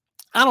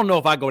 I don't know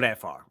if I go that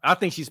far. I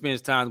think she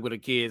spends time with her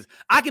kids.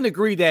 I can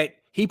agree that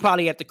he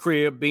probably at the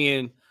crib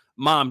being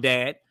mom,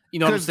 dad. You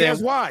know what I'm saying?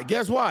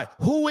 Guess why?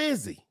 Who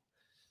is he?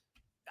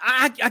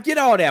 I get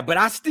all that, but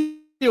I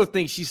still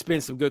think she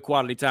spends some good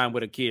quality time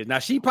with her kids. Now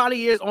she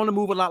probably is on the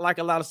move a lot, like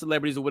a lot of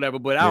celebrities or whatever.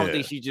 But I don't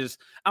think she's just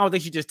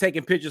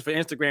taking pictures for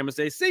Instagram and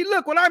say, "See,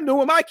 look what I'm doing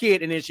with my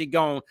kid," and then she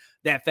gone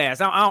that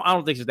fast. I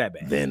don't think she's that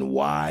bad. Then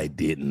why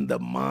didn't the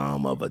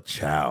mom of a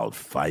child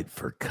fight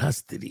for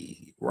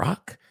custody?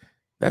 Rock.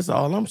 That's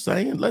all I'm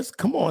saying.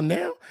 Come on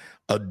now.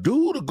 A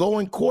dude to go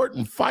in court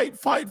and fight,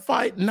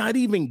 not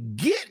even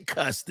get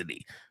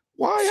custody.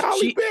 Why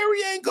Halle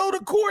Berry ain't go to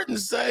court and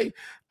say,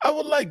 I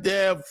would like to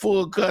have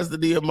full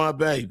custody of my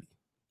baby?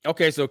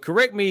 Okay, so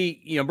correct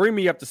me, bring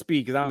me up to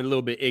speed because I'm a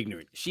little bit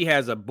ignorant. She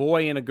has a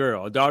boy and a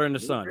girl, a daughter and a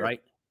son,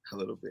 right? A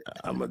little bit.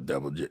 I'm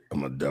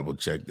gonna double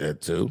check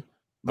that too.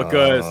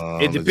 Because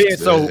it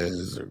depends.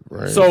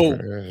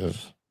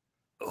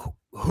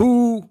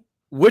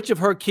 Which of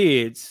her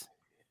kids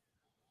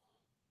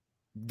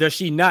does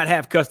she not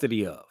have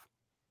custody of?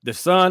 The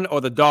son or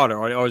the daughter?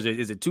 Or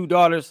is it 2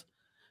 daughters?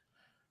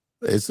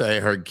 They say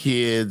her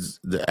kids,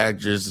 the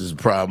actress is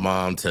proud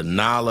mom to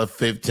Nala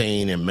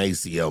 15 and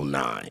Maceo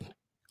 9.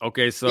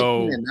 Okay,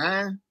 so 15 and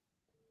 9?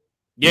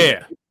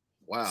 Yeah.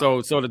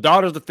 Wow. So the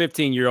daughter's the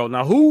 15-year-old.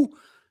 Now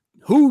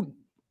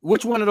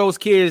which one of those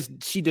kids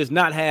she does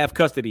not have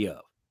custody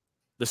of?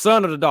 The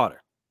son or the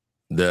daughter?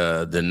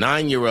 The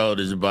 9-year-old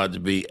is about to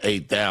be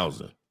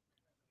 $8,000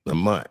 a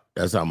month.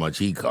 That's how much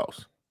he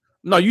costs.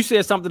 No, you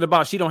said something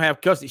about she don't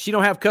have custody. She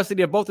don't have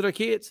custody of both of her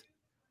kids?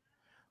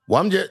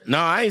 Well,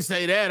 I ain't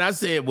say that. I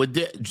said,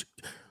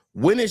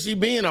 when is she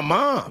being a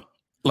mom?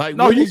 Like,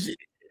 you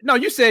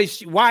said,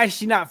 why is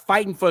she not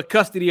fighting for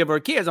custody of her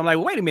kids? I'm like,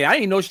 wait a minute. I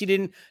didn't know she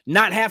didn't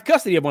not have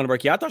custody of one of her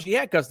kids. I thought she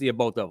had custody of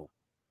both of them.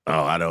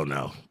 Oh, I don't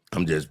know.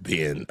 I'm just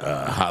being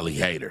Holly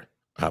hater.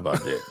 How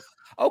about that?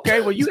 Okay,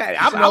 well, you had.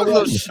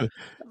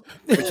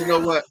 But you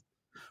know what?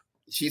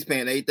 She's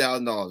paying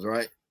 $8,000,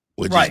 right?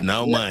 Which is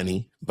no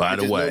money, by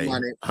the way.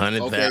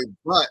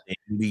 $100,000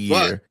 in the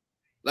year.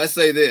 Let's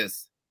say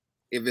this.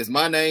 If it's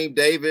my name,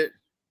 David,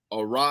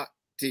 or Rock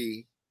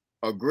T,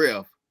 or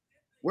Griff,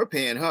 we're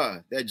paying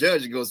her. That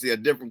judge is going to see a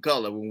different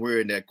color when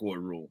we're in that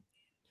courtroom.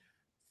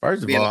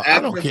 First of all,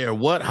 I don't care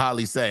what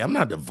Holly say. I'm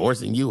not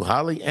divorcing you,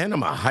 Holly, and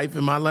I'm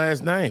hyping my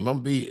last name. I'm gonna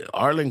be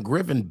Arlen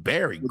Griffin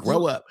Berry.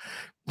 Grow up.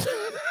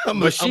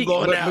 I'm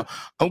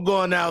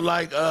going out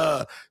like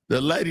the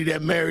lady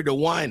that married the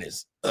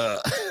Winans.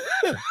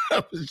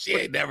 She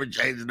ain't never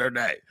changing her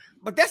name.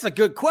 But that's a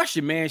good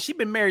question, man. She's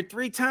been married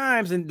 3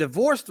 times and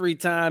divorced 3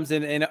 times,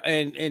 and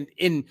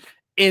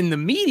in the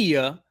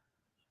media,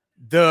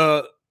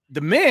 the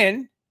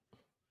men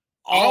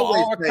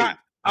are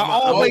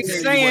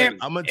always saying,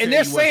 and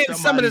they're saying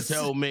some of this.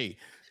 Told me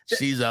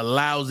she's a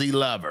lousy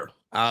lover.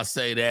 I'll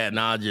say that, and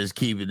I'll just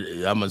keep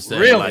it. I'm gonna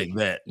say it like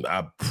that.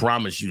 I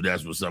promise you,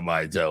 that's what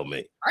somebody told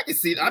me. I can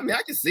see. I mean,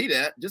 I can see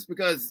that just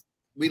because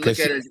we look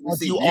at it. We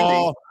see you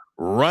all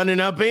running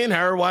up in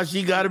her while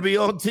she got to be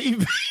on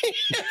TV.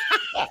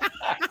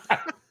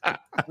 I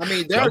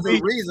mean, there's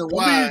a reason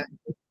why.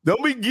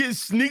 Don't be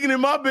sneaking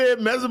in my bed,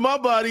 messing my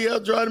body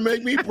up, trying to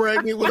make me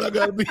pregnant when I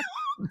got to be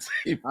on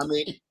TV. I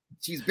mean,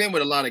 she's been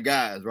with a lot of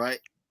guys, right?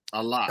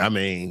 A lot. I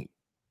mean,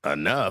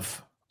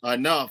 enough.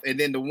 And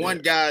then the one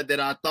guy that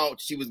I thought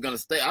she was going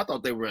to stay, I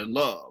thought they were in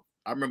love.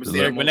 I remember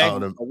seeing him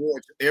on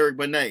awards, Eric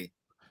Benet.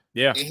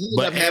 Yeah.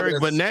 But Eric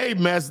Benet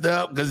messed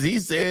up because he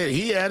said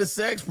he had a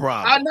sex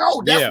problem. I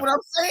know. That's what I'm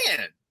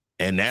saying.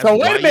 And that's so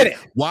wait a minute.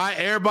 Why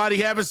everybody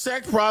having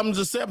sex problems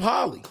except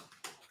Holly?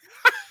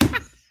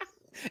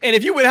 And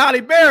if you with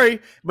Halle Berry,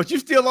 but you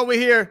still over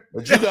here.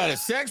 But you got a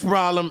sex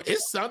problem,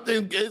 it's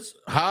something, it's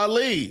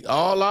Holly.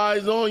 All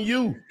eyes on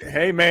you.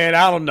 Hey, man,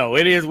 I don't know.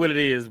 It is what it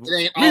is.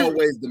 It ain't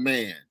always the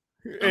man.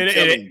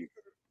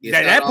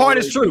 That part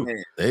is true.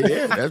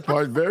 Yeah, that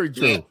part is very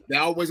true. Yeah, they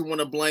always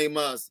want to blame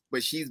us,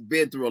 but she's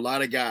been through a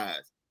lot of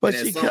guys. But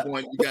at some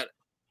point, you got.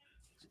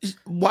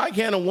 Why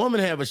can't a woman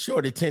have a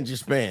short attention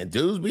span?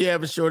 Dudes be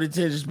having short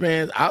attention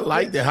spans. I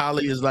like that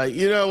Holly is like,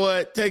 you know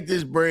what? Take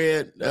this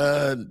bread. You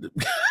know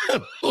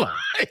what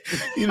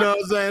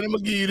I'm saying? I'm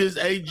gonna give you this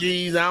 8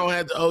 G's. I don't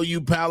have to owe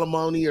you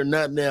palimony or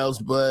nothing else.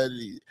 But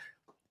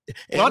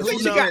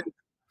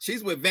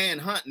she's with Van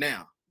Hunt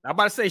now. I'm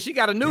about to say she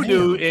got a new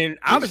dude, and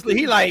obviously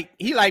he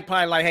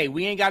probably like, hey,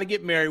 we ain't got to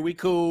get married. We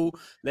cool.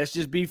 Let's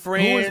just be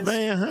friends. Who is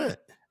Van Hunt?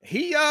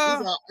 He's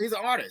an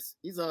artist.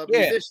 He's a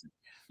musician.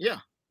 Yeah.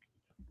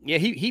 Yeah,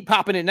 he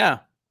popping it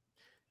now.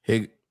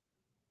 Yeah.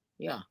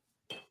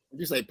 Did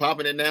you say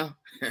popping it now?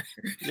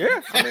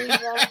 Yeah.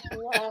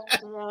 That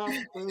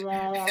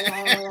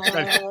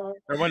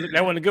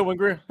wasn't a good one,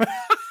 Griff. I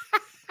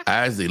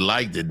actually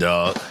liked it,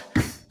 dog.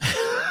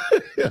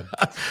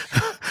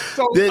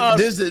 So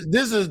this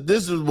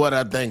is what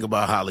I think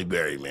about Halle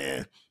Berry,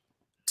 man.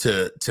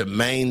 To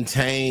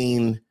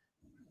maintain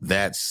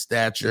that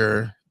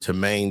stature, to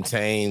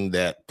maintain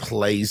that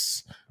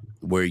place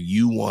where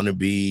you want to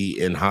be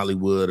in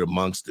Hollywood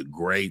amongst the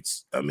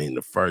greats. I mean,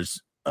 the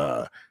first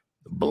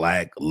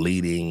Black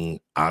leading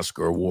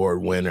Oscar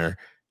award winner.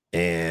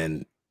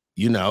 And,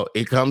 you know,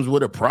 it comes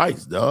with a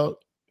price, dog.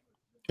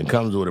 It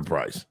comes with a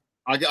price.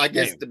 I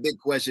guess the big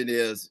question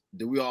is,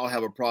 do we all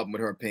have a problem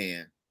with her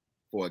paying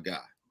for a guy,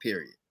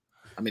 period?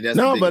 I mean, that's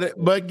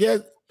but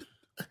guess,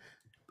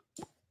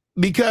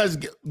 because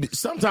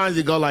sometimes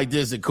it go like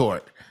this in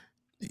court.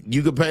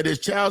 You can pay this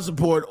child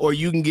support, or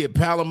you can get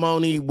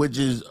palimony, which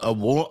is a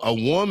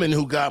woman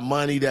who got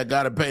money that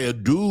got to pay a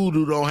dude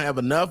who don't have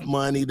enough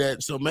money.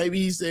 So maybe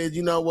he says,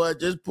 you know what,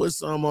 just put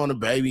some on the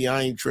baby.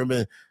 I ain't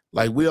tripping.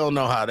 Like, we don't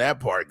know how that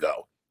part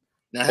go.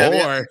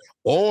 Now,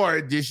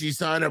 or did she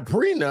sign a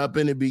prenup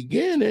in the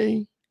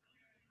beginning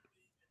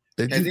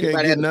that you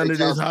can't get none of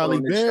this Halle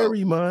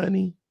Berry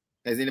money?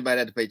 Has anybody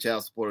had to pay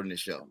child support on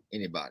this show?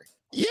 Anybody?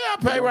 Yeah, I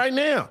pay right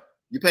now.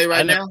 You pay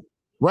right now?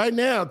 Right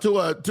now to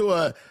a.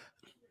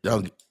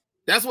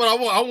 That's what I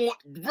want. I want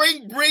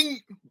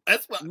bring.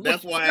 That's why.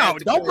 No,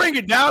 don't bring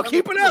it down.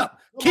 Keep it up.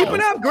 Keep it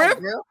up, Griff.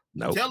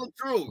 No, tell the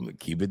truth. I'm gonna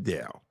keep it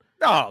down.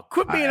 No,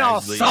 quit being all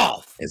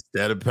soft.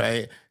 Instead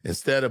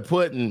of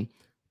putting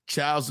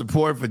child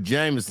support for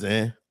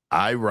Jameson,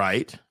 I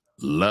write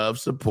love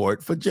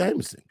support for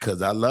Jameson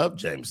because I love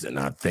Jameson.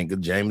 I think of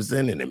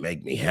Jameson and it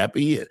make me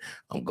happy, and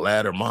I'm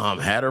glad her mom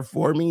had her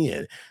for me,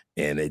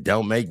 and it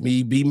don't make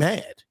me be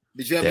mad.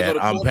 Did you ever go to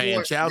court? I'm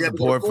paying child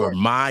support for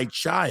my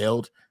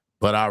child,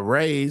 but I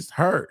raised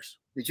hers.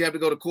 Did you have to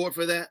go to court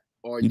for that?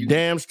 Or you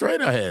damn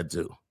straight I had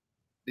to.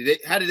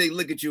 How did they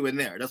look at you in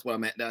there? That's what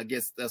I'm at. I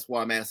guess that's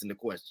why I'm asking the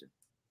question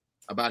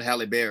about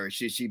Halle Berry.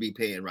 Should she be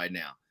paying right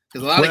now?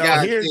 Because a lot of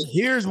guys.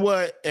 Here's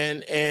what,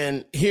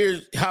 and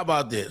here's how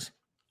about this?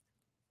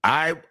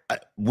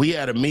 We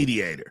had a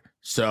mediator.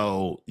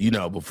 So, you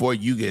know, before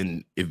you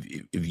can,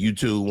 if you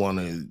two want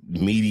to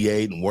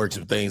mediate and work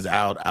some things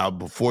out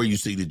before you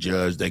see the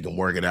judge, they can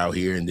work it out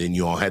here, and then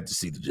you don't have to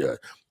see the judge.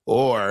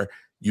 Or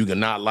you can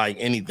not like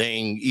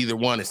anything either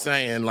one is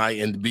saying, like,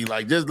 and be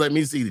like, just let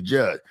me see the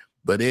judge.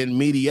 But in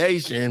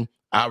mediation,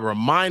 I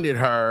reminded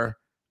her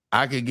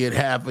I could get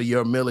half of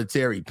your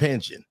military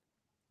pension.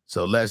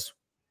 So let's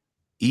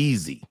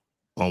easy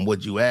on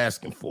what you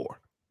asking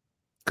for,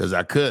 because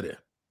I could have.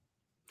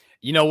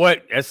 You know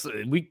what? That's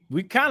we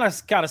kind of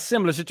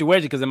similar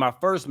situation because in my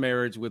first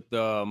marriage with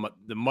the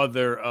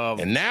mother of,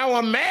 and now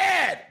I'm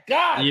mad.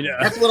 God, you know,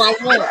 that's what I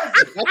want.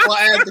 That's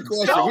why I asked the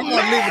question. So We're not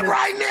mad leaving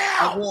right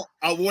now.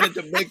 I wanted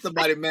to make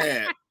somebody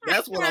mad.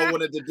 That's what I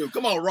wanted to do.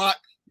 Come on, Rock.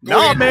 Go no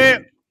ahead.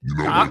 man. You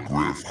know what,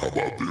 Griff? How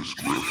about this,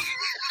 Griff?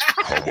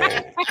 How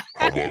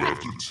about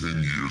after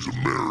 10 years of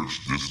marriage,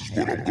 this is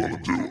what I'm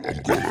gonna do.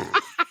 I'm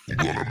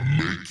gonna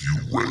make you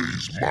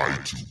raise my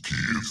 2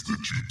 kids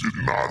that you did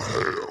not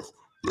have.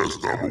 That's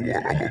number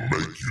one. I'm gonna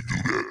make you do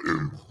that,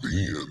 and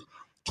then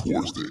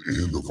towards the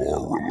end of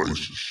our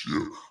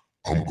relationship,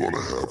 I'm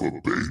gonna have a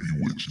baby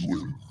with you,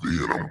 and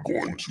then I'm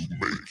going to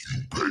make you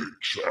pay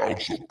child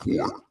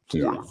support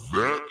for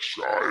that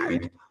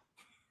child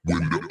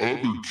when the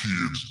other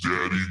kid's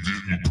daddy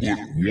didn't put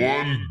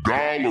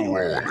 $1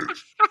 on it.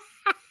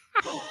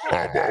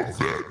 How about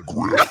that,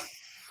 Griff?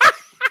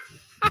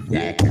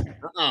 Welcome.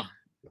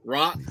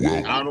 Rock,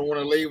 Welcome. I don't want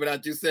to leave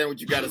without you saying what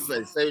you got to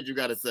say. Say what you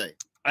got to say.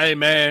 Hey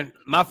man,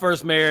 my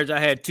first marriage, I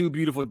had 2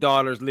 beautiful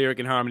daughters, Lyric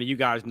and Harmony. You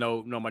guys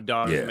know my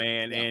daughters,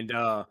 man. And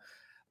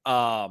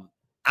I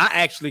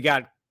actually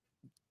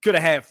could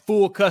have had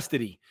full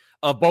custody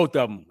of both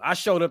of them. I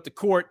showed up to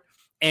court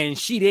and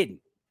she didn't.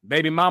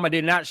 Baby mama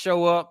did not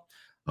show up.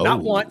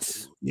 Not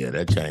once. Yeah,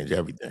 that changed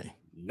everything.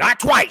 Not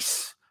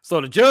twice. So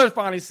the judge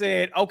finally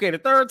said, okay, the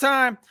third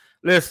time,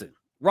 listen,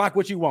 Rock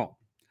what you want.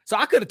 So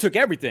I could have took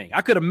everything.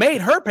 I could have made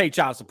her pay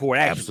child support.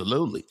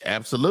 Actually.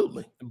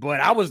 Absolutely.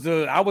 But I was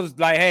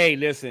like, hey,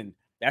 listen,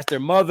 that's their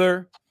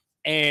mother.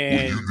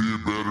 And well, you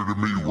did better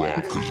than me,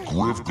 Rock, because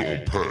Griff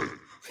gonna pay.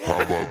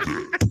 How about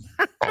that?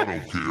 I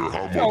don't care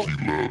how much he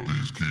loves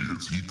these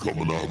kids. He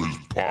coming out of his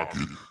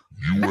pocket,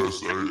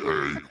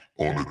 USAA,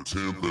 on the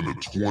 10th and the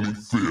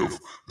 25th,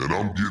 and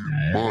I'm getting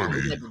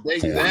money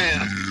for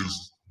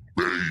his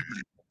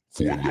baby,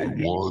 for the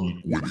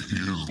one with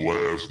his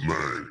last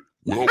name.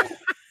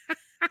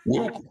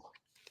 Welcome.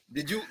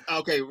 Did you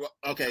okay,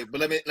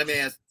 but let me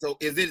ask. So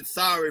is it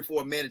sorry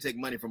for a man to take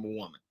money from a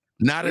woman?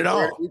 Not at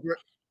all.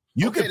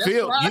 You okay, can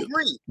feel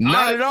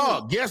not at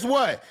all. Guess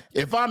what?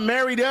 If I'm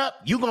married up,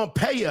 you gonna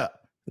pay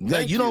up.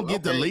 You don't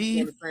get to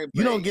leave.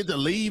 You don't get to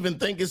leave and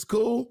think it's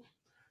cool.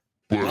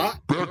 But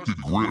back to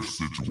Griff's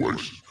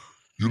situation.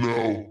 You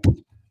know,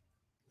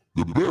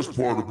 the part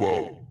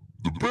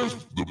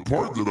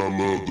that I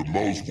loved the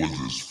most was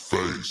his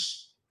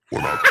face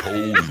when I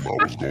told him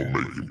I was gonna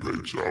make him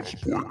pay child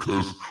support.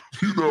 Because,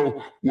 you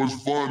know, what's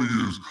funny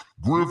is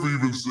Griff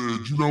even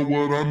said, you know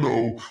what, I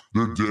know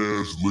their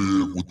dads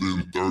live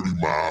within 30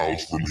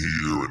 miles from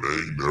here and they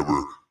ain't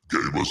never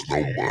gave us no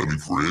money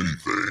for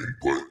anything,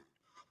 but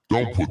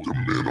don't put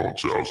them men on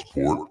child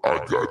support. I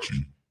got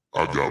you.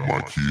 I got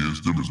my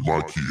kids. Them is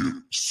my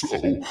kids. So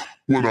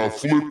when I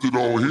flipped it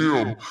on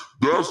him,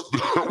 that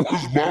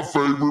was my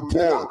favorite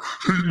part.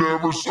 He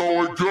never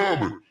saw it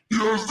coming.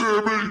 You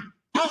understand me?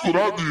 That's what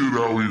I did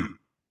out here.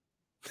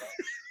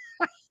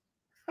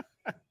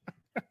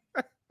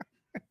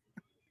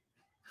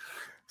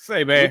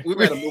 Say, man, we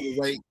better move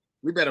away.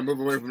 We better move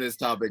away from this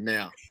topic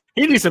now.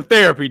 He needs some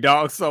therapy,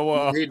 dog.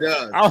 So he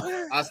does.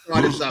 I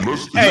started something.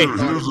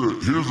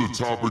 Here's a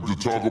topic to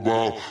talk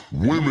about: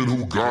 women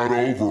who got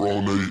over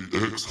on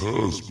their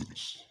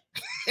ex-husbands.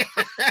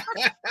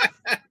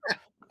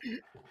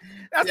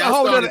 That's a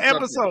whole other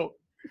episode.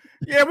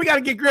 Yeah, we got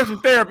to get Griff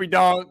some therapy,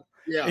 dog.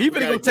 Yeah, he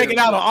finna go take it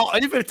out on all.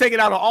 He finna take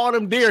it out on all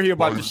them deer here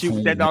about to shoot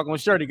with that doggone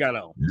shirt he got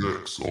on.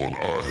 Next on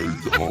I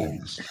Hate the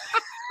Homies.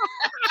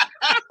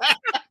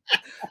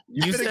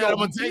 You said I'm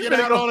gonna take it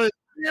out on it.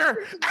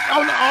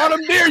 On all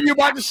them deer you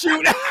about to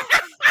shoot.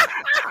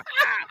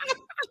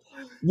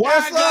 Why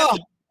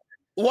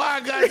I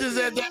got this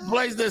at that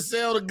place that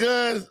sell the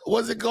guns?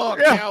 What's it called?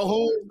 Yeah.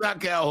 Calhoun?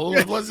 Not Calhoun.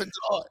 Yeah. What's it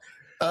called?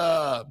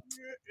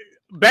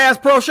 Bass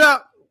Pro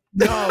Shop?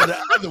 No, the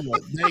other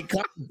one. They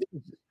come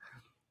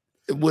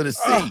with a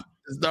C.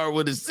 Start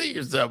with a C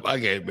or something. I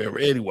can't remember.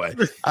 Anyway.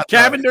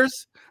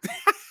 Cavender's?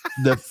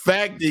 The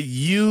fact that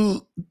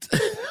you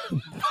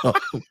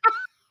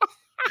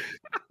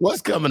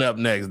what's coming up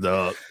next,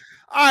 dog?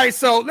 All right,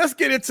 so let's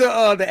get into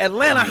the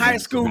Atlanta high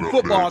school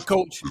football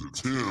coach.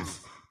 The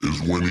 10th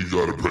is when he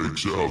got to pay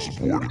child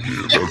support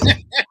again.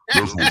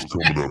 That's what's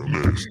coming up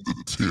next. The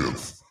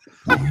 10th.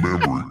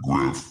 Remember it,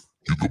 Griff.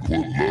 You can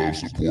put love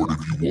support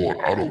if you want.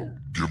 I don't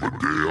give a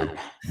damn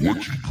what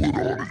you put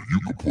on it. You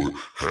can put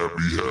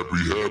happy,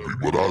 happy, happy.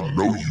 But I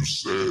know you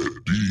sad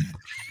deep.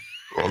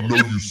 I know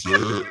you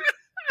sad.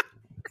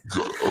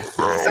 Got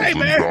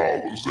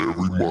 $1,000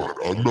 every month.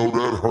 I know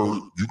that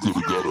hurt. You could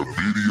have got a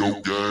video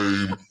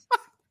game.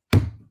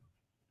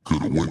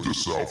 Could have went to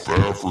South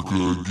Africa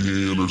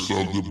again or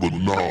something, but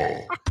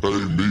no,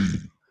 pay me.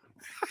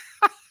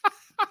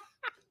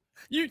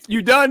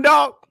 You done,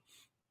 dog?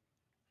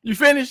 You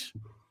finished?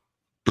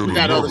 And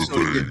another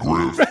thing,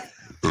 Griff.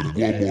 And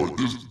one more.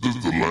 This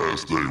is the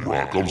last thing,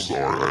 Rock. I'm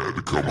sorry I had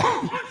to come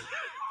out.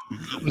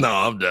 No,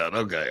 I'm done.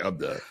 Okay, I'm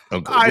done.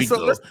 Okay, all right, so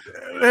let's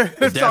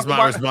that's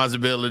my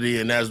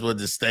responsibility, and that's what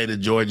the state of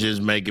Georgia is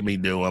making me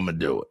do. I'm gonna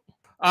do it.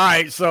 All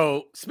right.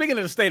 So speaking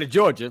of the state of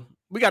Georgia,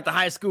 we got the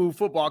high school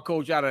football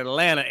coach out of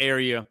Atlanta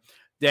area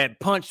that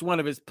punched one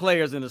of his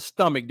players in the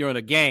stomach during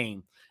a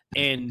game.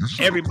 And You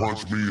should have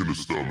punched me in the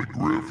stomach,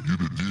 Griff. You'd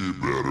have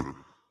did better.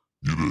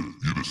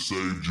 You'd have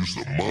saved you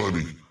some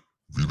money.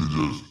 If you'd have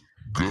just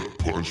gut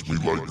punched me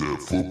like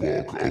that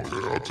football.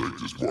 Okay, I'll take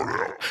this part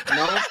out.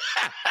 No,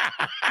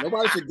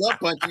 nobody should gut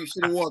punch you. You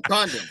should have worn a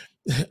condom.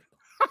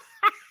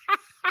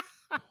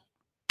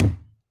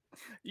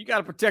 You got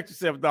to protect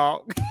yourself,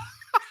 dog.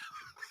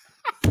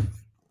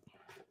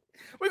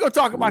 We're going to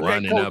talk about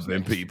running that coach. up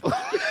in people.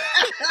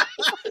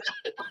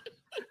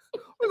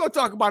 We're going to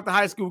talk about the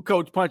high school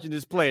coach punching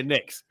this player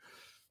next.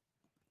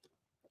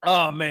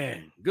 Oh,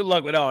 man. Good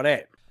luck with all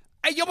that.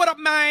 Hey, yo, what up,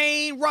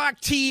 man?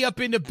 Rock T up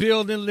in the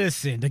building.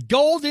 Listen, the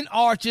Golden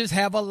Arches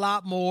have a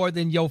lot more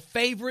than your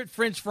favorite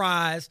French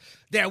fries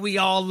that we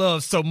all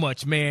love so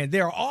much, man.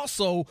 There are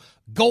also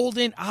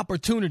golden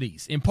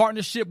opportunities. In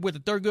partnership with the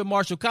Thurgood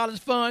Marshall College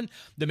Fund,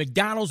 the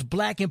McDonald's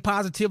Black and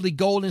Positively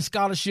Golden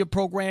Scholarship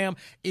Program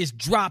is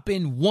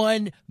dropping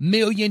 $1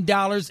 million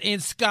in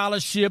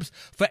scholarships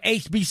for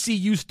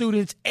HBCU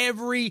students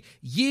every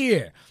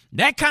year.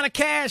 That kind of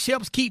cash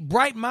helps keep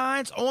bright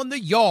minds on the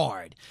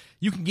yard.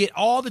 You can get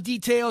all the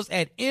details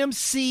at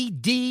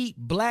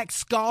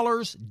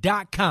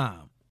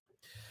mcdblackscholars.com.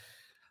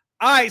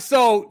 All right,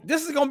 so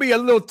this is going to be a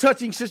little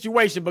touching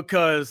situation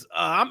because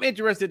I'm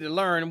interested to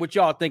learn what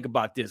y'all think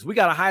about this. We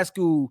got a high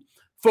school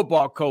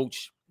football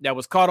coach that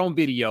was caught on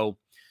video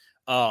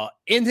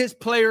in his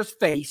player's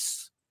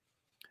face,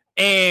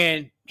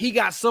 and he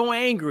got so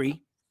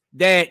angry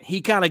that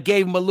he kind of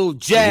gave him a little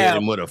jab. He hit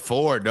him with a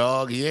 4,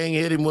 dog. He ain't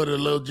hit him with a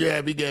little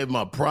jab. He gave him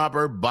a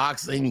proper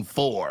boxing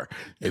 4.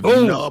 If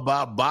you know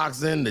about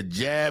boxing, the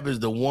jab is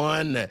the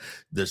 1,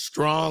 the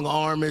strong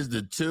arm is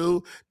the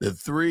 2, the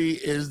 3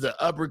 is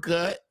the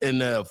uppercut,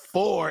 and the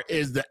 4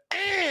 is the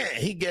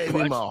He gave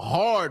him a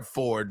hard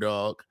 4,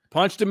 dog.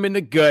 Punched him in the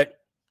gut.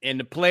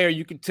 And the player,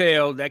 you can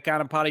tell, that kind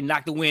of probably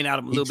knocked the wind out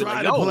of him a little bit. He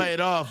tried to play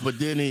it off, but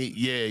then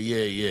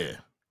yeah.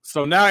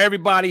 So now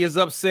everybody is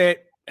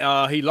upset.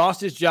 He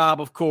lost his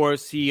job, of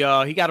course. He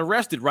got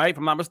arrested, right? If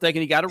I'm not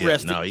mistaken, he got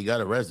arrested. Yeah, no, he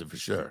got arrested for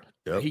sure.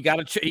 Yep. He got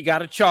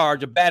a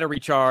charge, a battery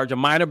charge, a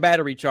minor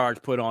battery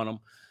charge put on him.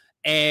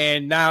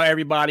 And now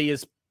everybody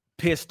is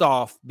pissed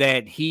off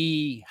that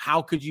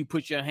how could you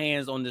put your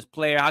hands on this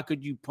player? How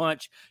could you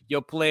punch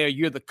your player?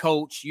 You're the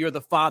coach. You're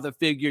the father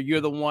figure. You're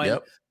the one.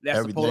 Yep. That's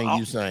everything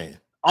you saying.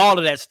 All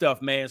of that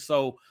stuff, man.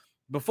 So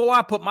before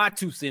I put my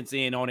 2 cents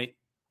in on it,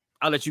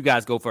 I'll let you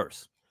guys go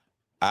first.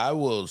 I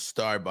will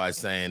start by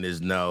saying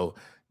no,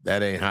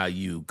 that ain't how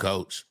you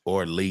coach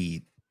or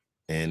lead.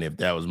 And if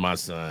that was my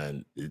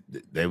son,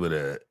 it would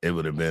have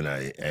been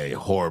a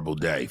horrible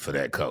day for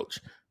that coach.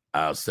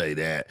 I'll say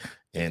that.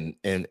 And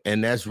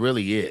that's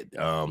really it.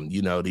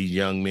 These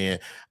young men,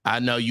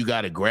 I know you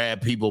got to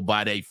grab people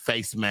by their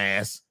face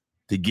mask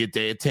to get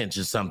their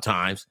attention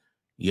sometimes.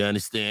 You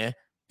understand?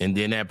 And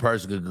then that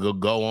person could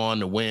go on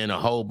to win a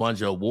whole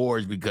bunch of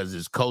awards because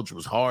his coach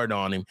was hard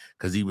on him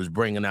because he was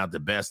bringing out the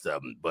best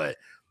of them.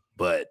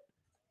 But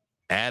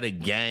at a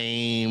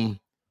game,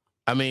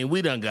 I mean,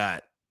 we done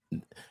got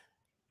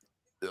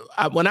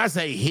when I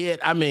say hit,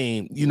 I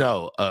mean,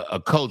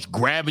 a coach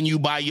grabbing you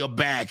by your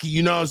back.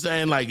 You know what I'm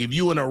saying? Like if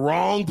you in a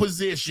wrong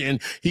position,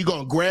 he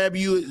gonna grab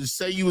you,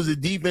 say you was a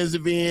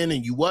defensive end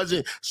and you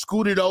wasn't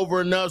scooted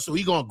over enough. So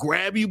he gonna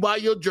grab you by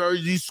your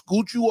jersey,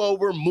 scoot you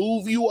over,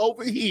 move you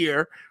over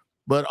here.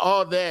 But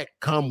all that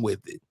come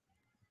with it.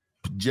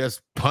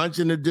 Just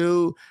punching the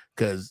dude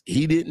because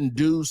he didn't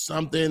do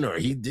something or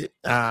he did.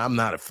 I'm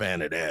not a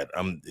fan of that.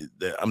 I'm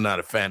not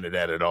a fan of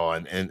that at all.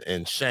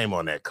 And shame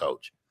on that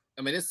coach.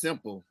 I mean, it's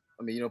simple.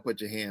 I mean, you don't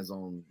put your hands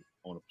on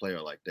a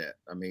player like that.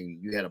 I mean,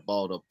 you had a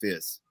balled up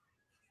fist.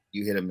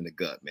 You hit him in the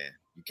gut, man.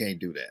 You can't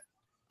do that.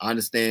 I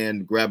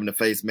understand grabbing the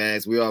face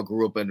mask. We all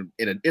grew up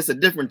it's a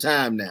different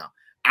time now.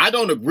 I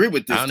don't agree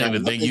with this. I don't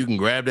even think you can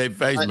grab that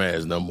face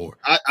mask no more.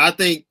 I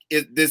think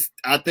this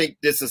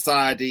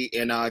society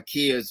and our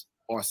kids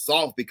are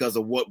soft because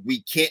of what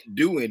we can't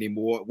do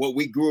anymore, what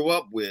we grew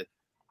up with.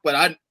 But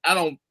I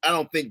don't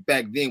think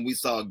back then we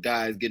saw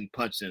guys getting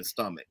punched in the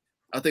stomach.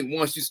 I think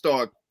once you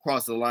start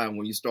crossing the line,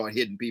 when you start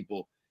hitting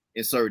people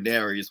in certain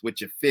areas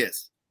with your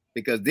fist,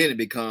 because then it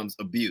becomes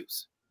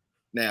abuse.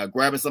 Now,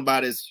 grabbing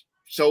somebody's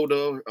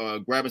shoulder,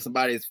 grabbing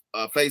somebody's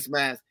face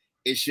mask,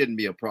 it shouldn't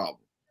be a problem.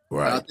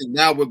 Right. And I think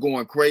now we're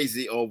going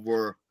crazy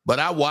over. But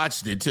I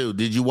watched it too.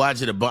 Did you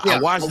watch it? I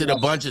watched it a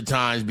bunch of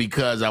times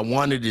because I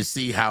wanted to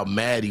see how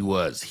mad he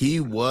was. He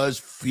was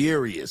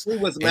furious. He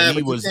was mad.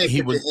 He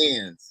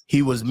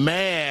was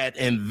mad,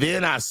 and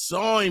then I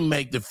saw him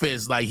make the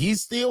fist. Like he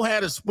still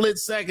had a split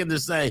second to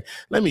say,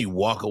 "Let me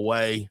walk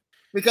away."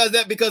 Because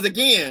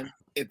again,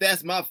 if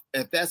that's my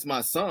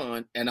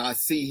son, and I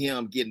see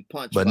him getting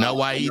punched. But know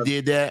why he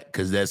did that?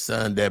 Because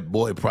that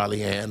boy probably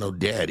had no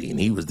daddy, and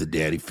he was the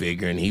daddy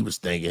figure, and he was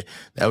thinking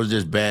that was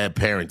just bad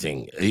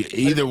parenting.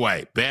 Either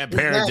way, bad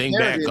parenting,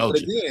 bad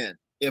coaching. But again,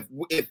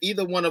 if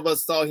either one of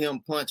us saw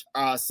him punch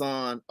our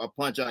son or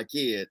punch our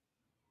kid,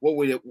 what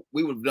we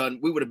would have done?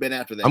 We would have been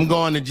after that. I'm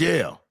going to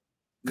jail.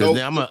 Because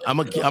I'm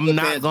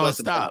not gonna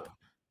stop.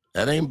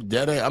 That ain't.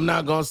 I'm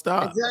not gonna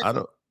stop.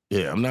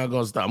 Exactly. I'm not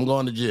gonna stop. I'm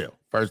going to jail.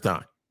 First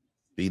time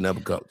beating up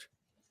a coach.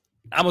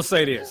 I'm gonna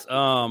say this.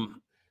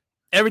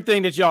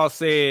 Everything that y'all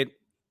said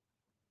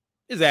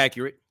is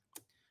accurate.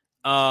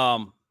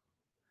 Back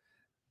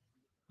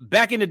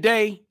in the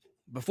day,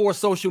 before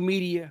social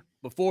media,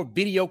 before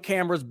video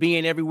cameras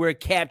being everywhere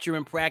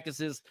capturing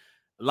practices,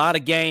 a lot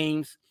of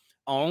games.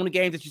 Only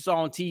games that you saw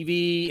on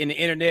TV and the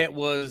internet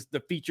was the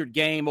featured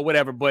game or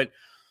whatever. But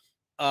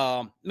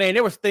man,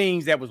 there was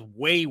things that was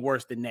way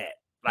worse than that.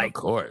 Like, of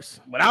course,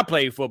 when I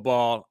played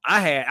football,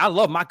 I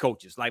love my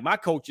coaches. Like, my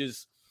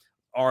coaches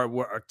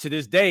were to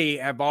this day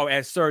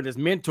have served as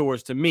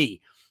mentors to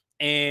me.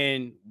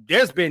 And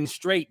there's been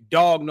straight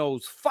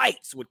dog-nosed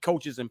fights with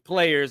coaches and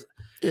players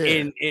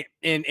in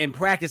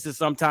practices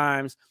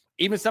sometimes,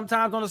 even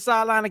sometimes on the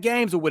sideline of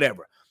games or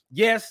whatever.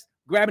 Yes,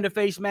 grabbing the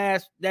face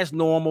mask, that's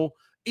normal.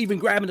 Even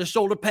grabbing the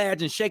shoulder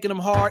pads and shaking them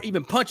hard,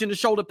 even punching the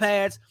shoulder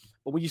pads.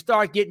 But when you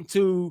start getting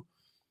to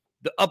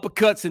the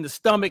uppercuts in the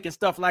stomach and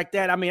stuff like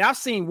that, I mean, I've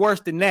seen worse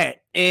than that.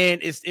 And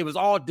it was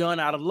all done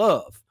out of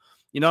love.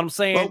 You know what I'm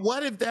saying? But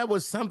what if that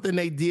was something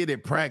they did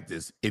at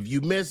practice? If you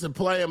miss a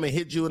play, I'm going to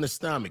hit you in the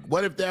stomach.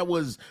 What if that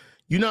was,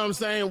 you know what I'm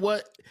saying?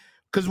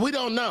 Because we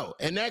don't know.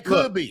 And that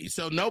could be.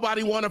 So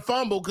nobody want to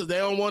fumble because they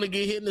don't want to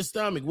get hit in the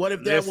stomach. What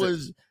if that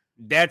was...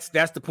 That's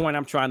the point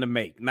I'm trying to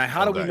make. Now,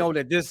 how do we know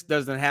that this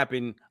doesn't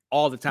happen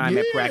all the time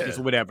at practice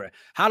or whatever?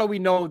 How do we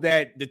know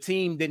that the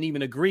team didn't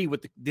even agree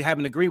with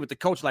the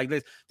coach like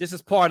this? This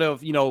is part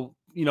of,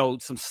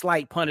 some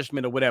slight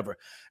punishment or whatever.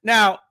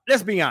 Now,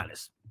 let's be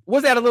honest.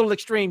 Was that a little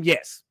extreme?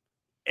 Yes.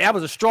 That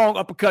was a strong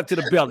uppercut to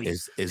the belly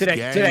it's to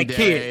that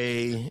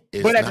kid.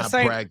 It's but at not the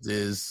same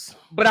practice.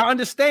 But I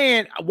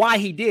understand why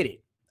he did it.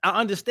 I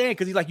understand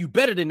because he's like, you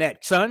better than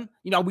that, son.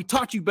 We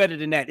taught you better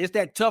than that. It's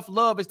that tough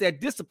love. It's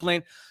that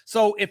discipline.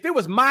 So if it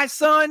was my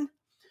son,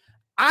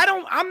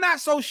 I'm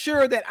not so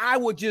sure that I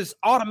would just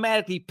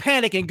automatically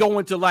panic and go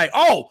into like,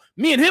 oh,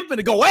 me and him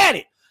finna go at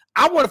it.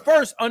 I want to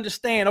first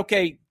understand,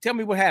 okay, tell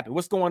me what happened,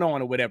 what's going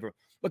on or whatever,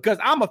 because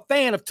I'm a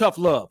fan of tough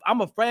love. I'm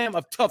a fan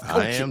of tough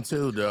coaching. I am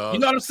too, dog. You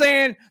know what I'm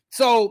saying?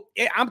 So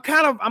I'm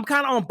kind of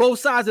on both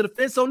sides of the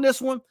fence on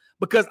this one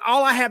because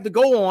all I have to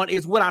go on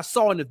is what I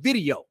saw in the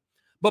video.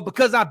 But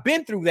because I've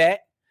been through that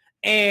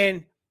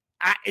and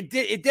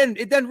it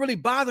doesn't really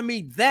bother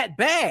me that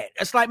bad.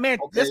 It's like, man,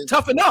 let's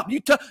toughen up.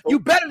 You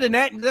better than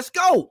that, and let's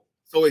go.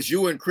 So it's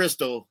you and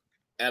Crystal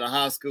at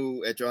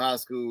at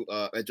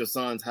your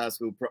son's high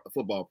school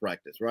football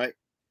practice, right?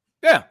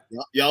 Yeah.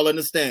 Y'all in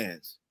the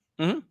stands.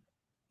 Mm-hmm.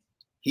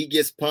 He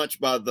gets punched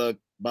by the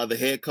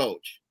head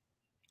coach.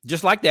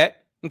 Just like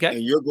that. Okay.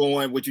 And you're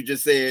going, what you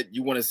just said,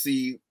 you want to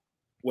see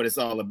what it's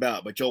all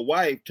about. But your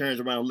wife turns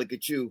around and look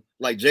at you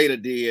like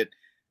Jada did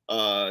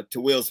to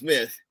Will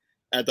Smith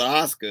at the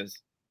Oscars.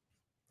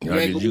 You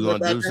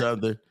gonna do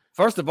something?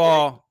 First of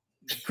all,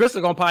 Chris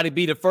is gonna probably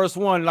be the first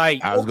one.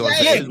 Like, I was gonna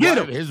say,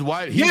 his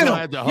wife, he gonna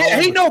have to hold. Yeah,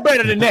 he know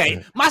better than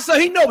that. My son,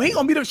 he gonna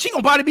be. She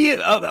gonna probably be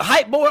a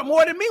hype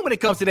more than me when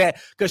it comes to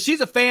that, because she's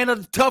a fan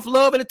of the tough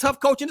love and the tough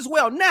coaching as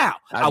well. Now,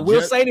 I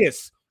will say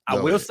this.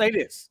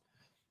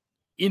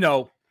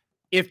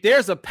 If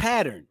there's a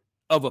pattern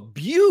of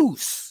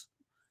abuse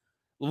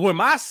where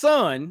my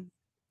son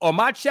or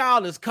my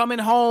child is coming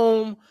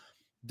home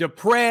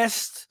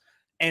depressed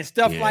and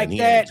stuff like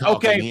that.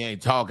 He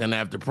ain't talking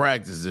after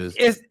practices.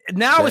 It's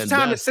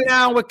time to sit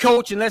down with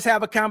coach and let's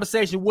have a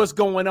conversation. What's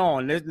going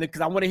on? Because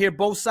I want to hear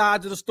both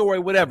sides of the story,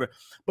 whatever.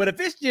 But if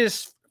it's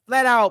just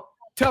flat out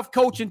tough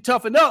coaching,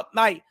 toughen up,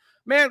 like,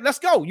 man, let's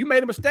go. You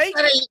made a mistake.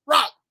 That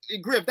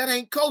ain't Griff. That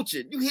ain't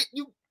coaching.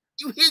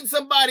 You hit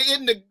somebody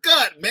in the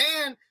gut,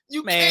 man.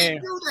 You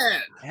can't do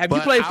that. Have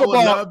you played football?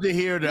 I would love to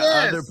hear the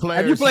other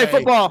players. Have you played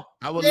football?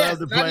 I would love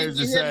the players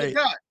to say.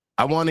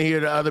 I want to hear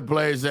the other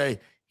players say,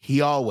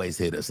 he always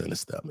hit us in the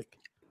stomach.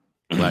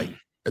 Like,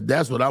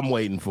 that's what I'm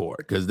waiting for,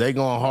 because they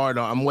going hard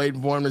on. I'm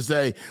waiting for him to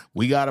say,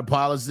 we got a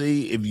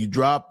policy. If you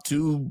drop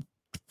 2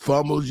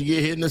 fumbles, you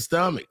get hit in the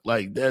stomach.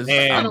 Like, that's.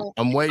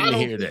 I'm waiting to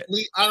hear that.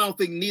 I don't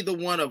think neither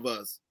one of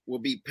us will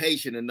be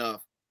patient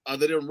enough,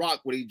 other than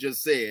Rock, what he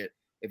just said.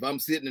 If I'm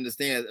sitting in the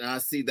stands and I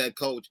see that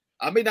coach,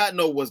 I may not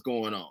know what's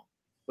going on,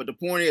 but the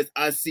point is,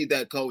 I see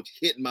that coach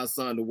hitting my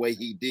son the way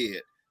he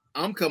did.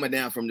 I'm coming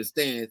down from the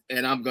stands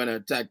and I'm going to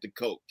attack the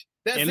coach.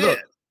 That's it.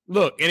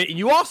 Look, and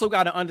you also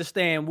got to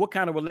understand what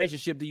kind of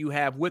relationship do you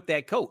have with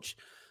that coach.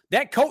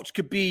 That coach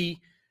could be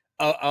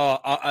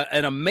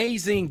an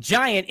amazing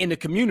giant in the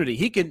community.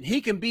 He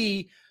can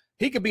be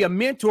a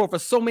mentor for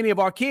so many of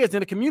our kids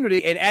in the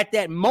community. And at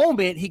that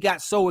moment, he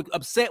got so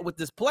upset with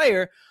this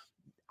player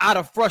out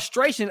of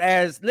frustration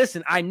as,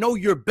 listen, I know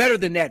you're better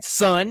than that,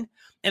 son.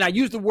 And I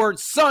use the word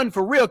son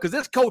for real, because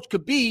this coach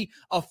could be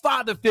a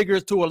father figure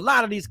to a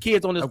lot of these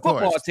kids on this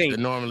football team.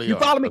 You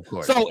follow me?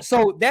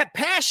 So that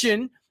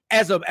passion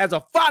as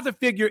a father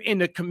figure in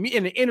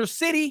the inner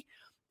city,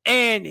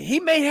 and he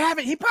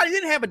probably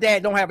didn't have a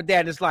dad, don't have a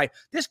dad in his life.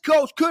 This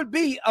coach could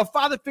be a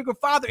father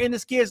in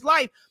this kid's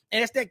life,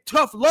 and it's that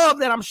tough love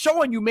that I'm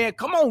showing you, man.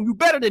 Come on, you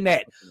better than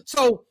that.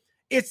 So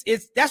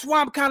it's that's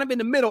why I'm kind of in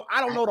the middle.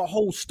 I don't know the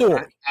whole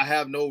story. I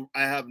have no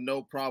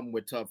problem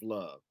with tough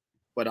love,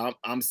 but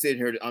I'm sitting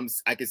here.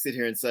 I can sit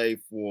here and say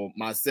for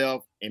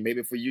myself and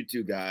maybe for you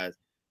two guys,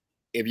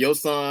 if your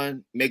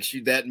son makes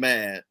you that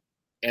mad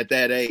at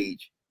that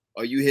age,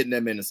 are you hitting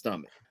them in the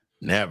stomach?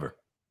 Never.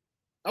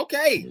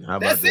 Okay,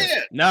 that's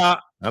it. Nah,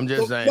 I'm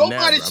just saying.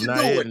 Nobody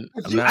never. should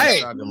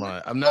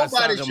I'm not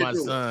socking my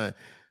son.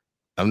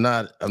 I'm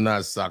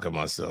not socking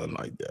my son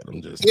like that.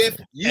 I'm just if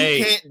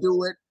you can't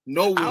do it,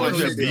 no one. I was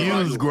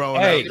abused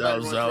growing up,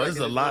 though, so it's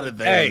a lot of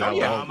things.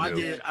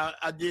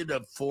 I did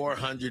a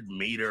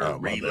 400-meter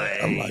relay.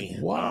 I'm like,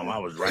 wow. I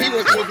was right.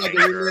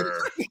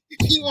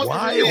 He wants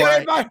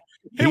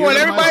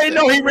everybody to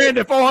know he ran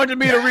the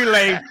 400-meter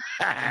relay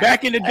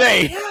back in the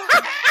day.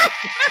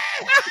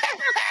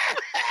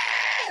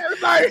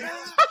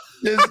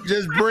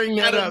 Just bring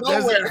that up.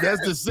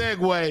 That's the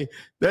segue.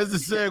 That's the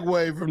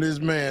segue from this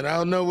man. I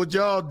don't know what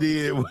y'all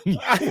did.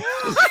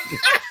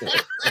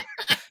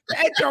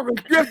 That Joker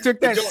Griff took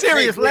that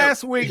serious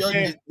last week.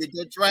 Did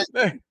your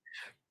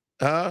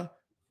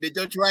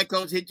track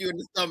coach hit you in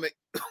the stomach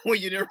when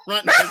you didn't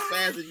run as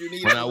fast as you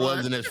needed? When I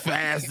wasn't as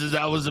fast as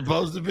I was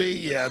supposed to be?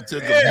 Yeah, I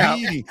took a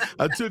beating.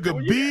 I took a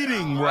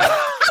beating, right?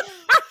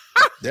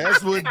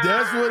 That's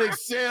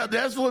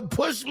what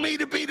pushed me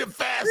to be the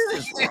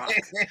fastest.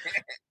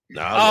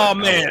 Man.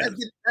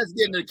 Let's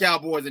get into the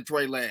Cowboys and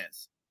Trey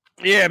Lance.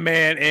 Yeah,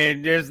 man.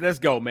 And let's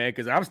go, man,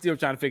 because I'm still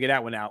trying to figure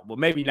that one out. Well,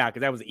 maybe not,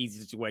 because that was an easy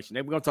situation.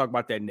 We're going to talk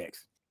about that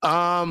next.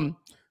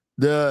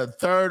 The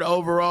third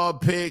overall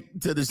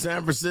pick to the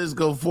San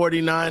Francisco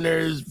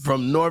 49ers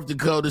from North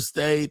Dakota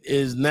State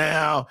is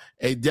now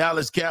a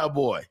Dallas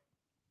Cowboy.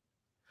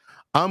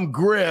 I'm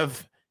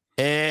Griff,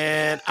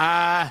 and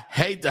I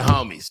hate the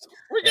homies.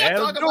 We got to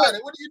talk about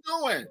it. What are you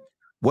doing?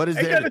 What is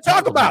there to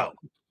talk about?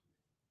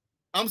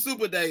 I'm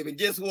Super Dave, and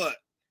guess what?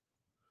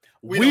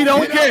 We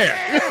don't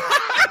care.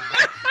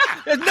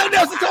 There's nothing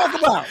else to talk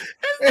about.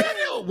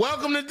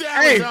 Welcome to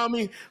Dallas,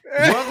 homie.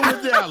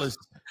 Welcome to Dallas.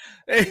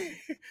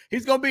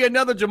 He's going to be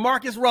another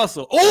Jamarcus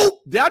Russell. Oh,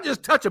 did I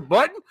just touch a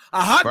button?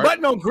 A hot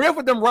button on Griff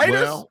with them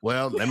Raiders?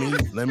 Well, let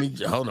me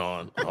hold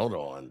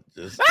on.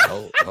 Just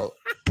hold.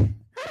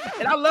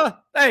 And I love,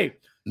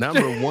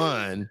 number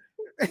one,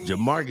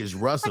 Jamarcus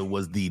Russell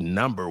was the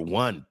number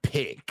one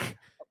pick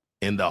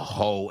in the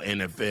whole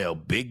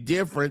NFL. Big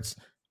difference.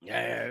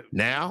 Yeah.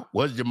 Now,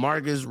 was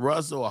Jamarcus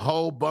Russell a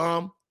whole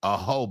bum? A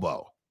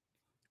hobo.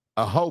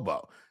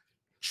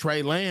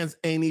 Trey Lance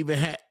ain't even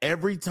had,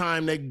 every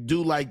time they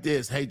do like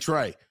this, hey,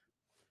 Trey,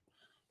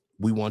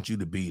 we want you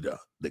to be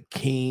the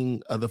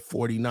king of the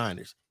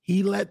 49ers.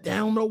 He let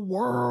down the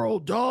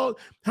world, dog.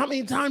 How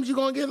many times you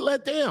going to get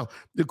let down?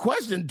 The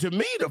question to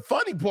me, the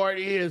funny part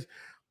is,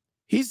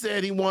 he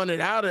said he wanted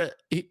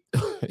he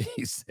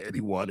said he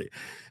wanted,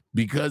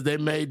 because they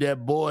made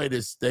that boy,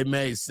 they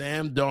made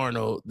Sam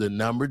Darnold the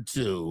number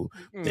 2,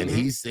 and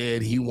he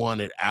said he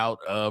wanted out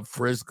of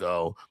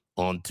Frisco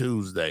on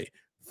Tuesday.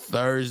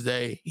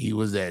 Thursday, he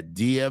was at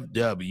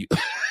DFW.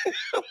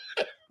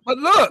 But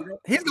look,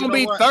 he's going to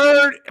be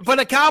third for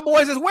the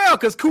Cowboys as well,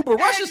 because Cooper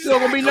Rush is still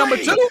going to be number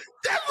 2.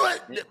 That's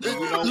what.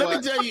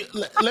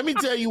 Let me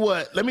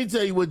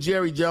tell you what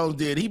Jerry Jones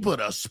did. He put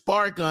a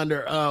spark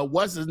under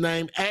what's his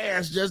name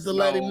ass just to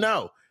let him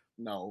know.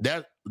 No.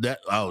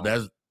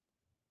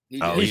 He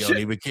don't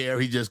even care.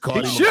 He just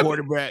called him a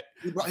quarterback.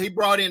 He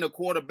brought in a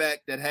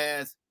quarterback that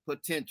has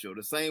potential.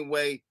 The same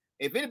way,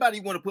 if anybody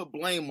want to put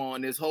blame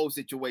on this whole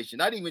situation,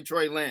 not even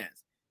Trey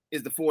Lance,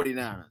 is the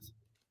 49ers.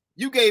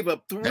 You gave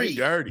up 3. They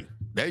dirty.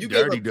 You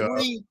gave up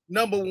 3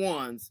 number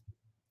ones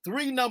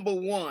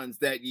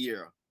that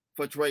year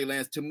for Trey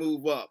Lance to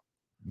move up.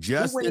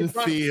 Justin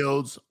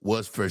Fields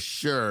was for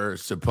sure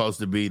supposed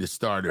to be the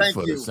starter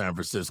the San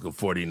Francisco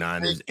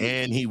 49ers,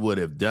 and he would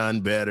have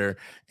done better,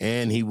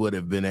 and he would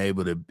have been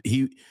able to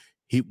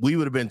we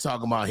would have been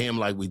talking about him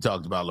like we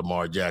talked about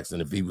Lamar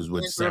Jackson if he was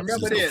with the San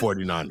Francisco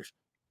 49ers.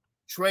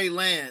 Trey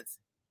Lance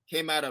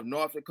came out of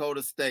North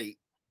Dakota State,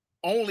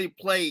 only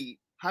played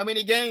how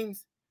many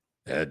games?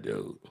 That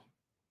dude.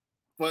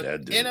 For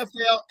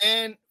NFL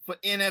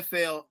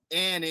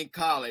and in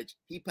college,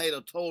 he played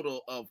a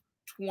total of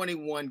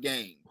 21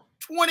 games.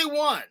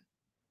 21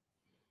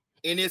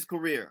 in his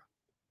career.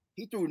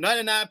 He threw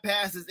 99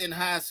 passes in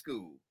high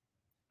school.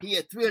 He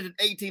had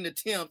 318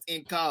 attempts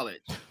in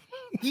college.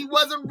 He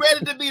wasn't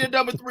ready to be the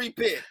number 3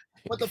 pick.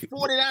 But the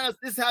 49ers,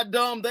 this is how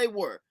dumb they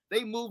were.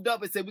 They moved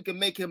up and said we can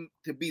make him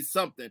to be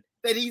something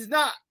that he's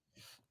not.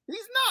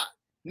 He's not.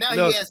 Now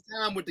he has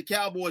time with the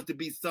Cowboys to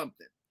be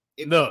something.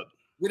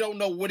 We don't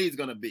know what he's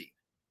gonna be.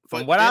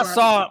 From what I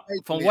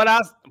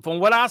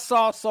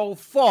saw so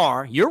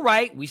far, you're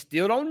right. We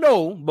still don't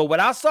know, but what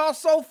I saw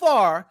so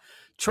far,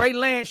 Trey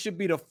Lance should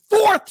be the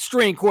 4th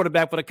string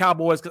quarterback for the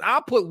Cowboys, because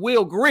I'll put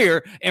Will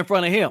Greer in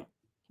front of him.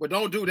 But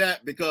don't do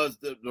that, because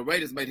the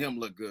Raiders made him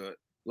look good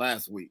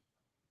last week.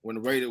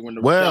 Look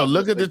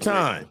at the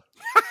time.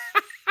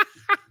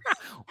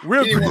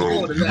 Real good. You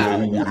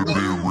know would have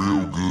been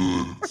real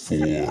good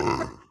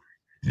for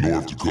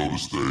North Dakota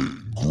State?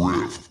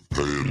 Griff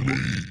paying me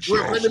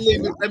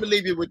Let me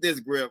leave you with this,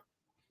 Griff.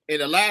 In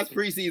the last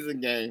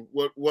preseason game,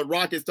 what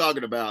Rock is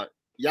talking about,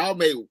 y'all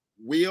made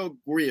Will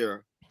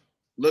Greer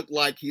look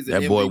like he's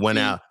an that boy MVP. went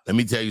out. Let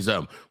me tell you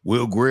something.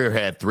 Will Greer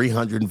had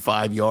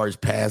 305 yards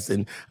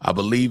passing. I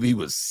believe he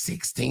was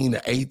 16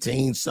 to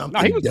 18,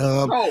 something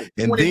dumb. No,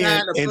 and 29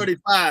 then to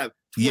 35.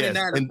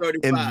 29 to 35.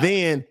 And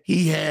then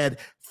he had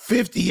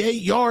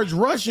 58 yards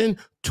rushing,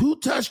 2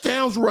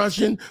 touchdowns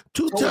rushing,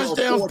 2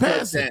 touchdowns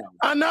passing.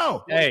 I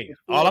know. Hey,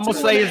 all I'm gonna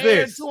say is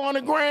this: 2 on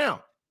the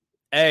ground.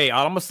 Hey,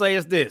 all I'm gonna say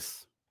is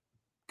this: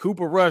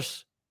 Cooper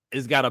Rush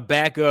has got a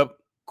backup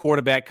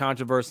quarterback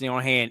controversy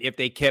on hand if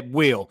they kept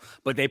Will,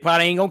 but they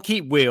probably ain't gonna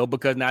keep Will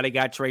because now they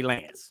got Trey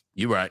Lance.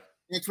 You're right.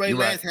 And Trey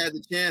Lance has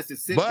a chance to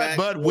sit back.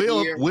 But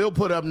Will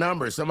put up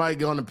numbers. Somebody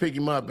going to pick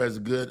him up as a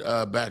good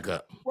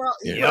backup. Well,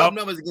 he put up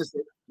numbers against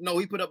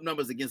he put up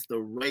numbers against the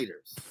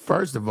Raiders.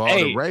 First of all,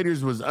 the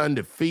Raiders was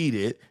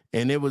undefeated,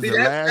 and it was the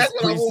last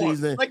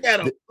preseason. Look at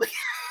him.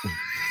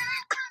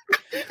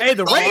 Hey,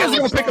 the Raiders are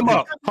gonna pick him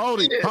up.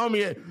 Homie.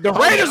 The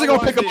Raiders are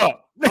gonna pick him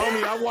up.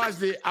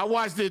 Homie, I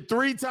watched it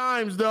 3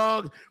 times,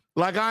 dog.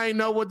 Like I ain't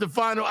know what the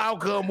final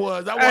outcome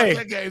was. I watched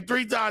that game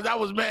 3 times. I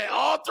was mad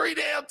all 3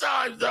 damn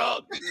times,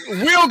 dog.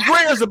 Will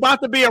Greer's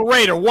about to be a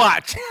Raider.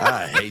 Watch.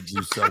 I hate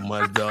you so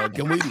much, dog.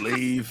 Can we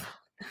leave?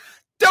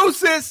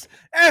 Deuces.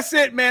 That's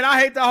it, man. I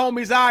hate the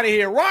homies out of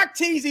here. Rock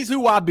Teasy's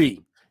who I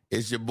be.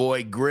 It's your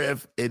boy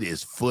Griff. It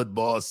is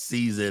football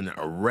season,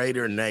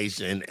 Raider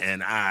Nation,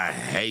 and I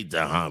hate the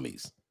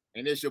homies.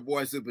 And it's your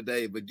boy Super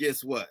Dave. But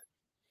guess what?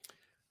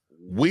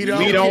 We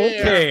don't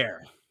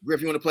care.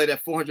 Griff, you want to play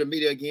that 400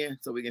 meter again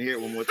so we can hear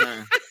it one more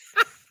time?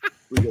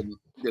 You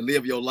can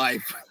live your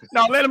life.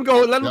 No, let him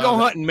go. Let him go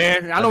hunting,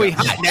 man. I know he's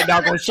hot in that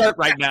doggone shirt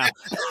right now.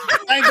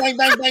 Bang, bang,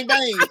 bang, bang,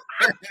 bang.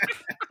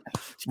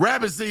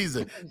 Rabbit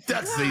season,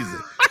 duck season,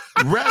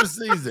 rabbit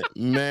season.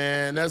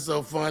 Man, that's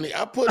so funny.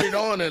 I put it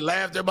on and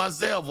laughed at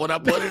myself when I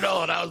put it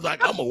on. I was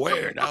like, I'm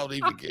aware. I don't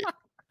even care.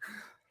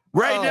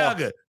 Ray Duggar,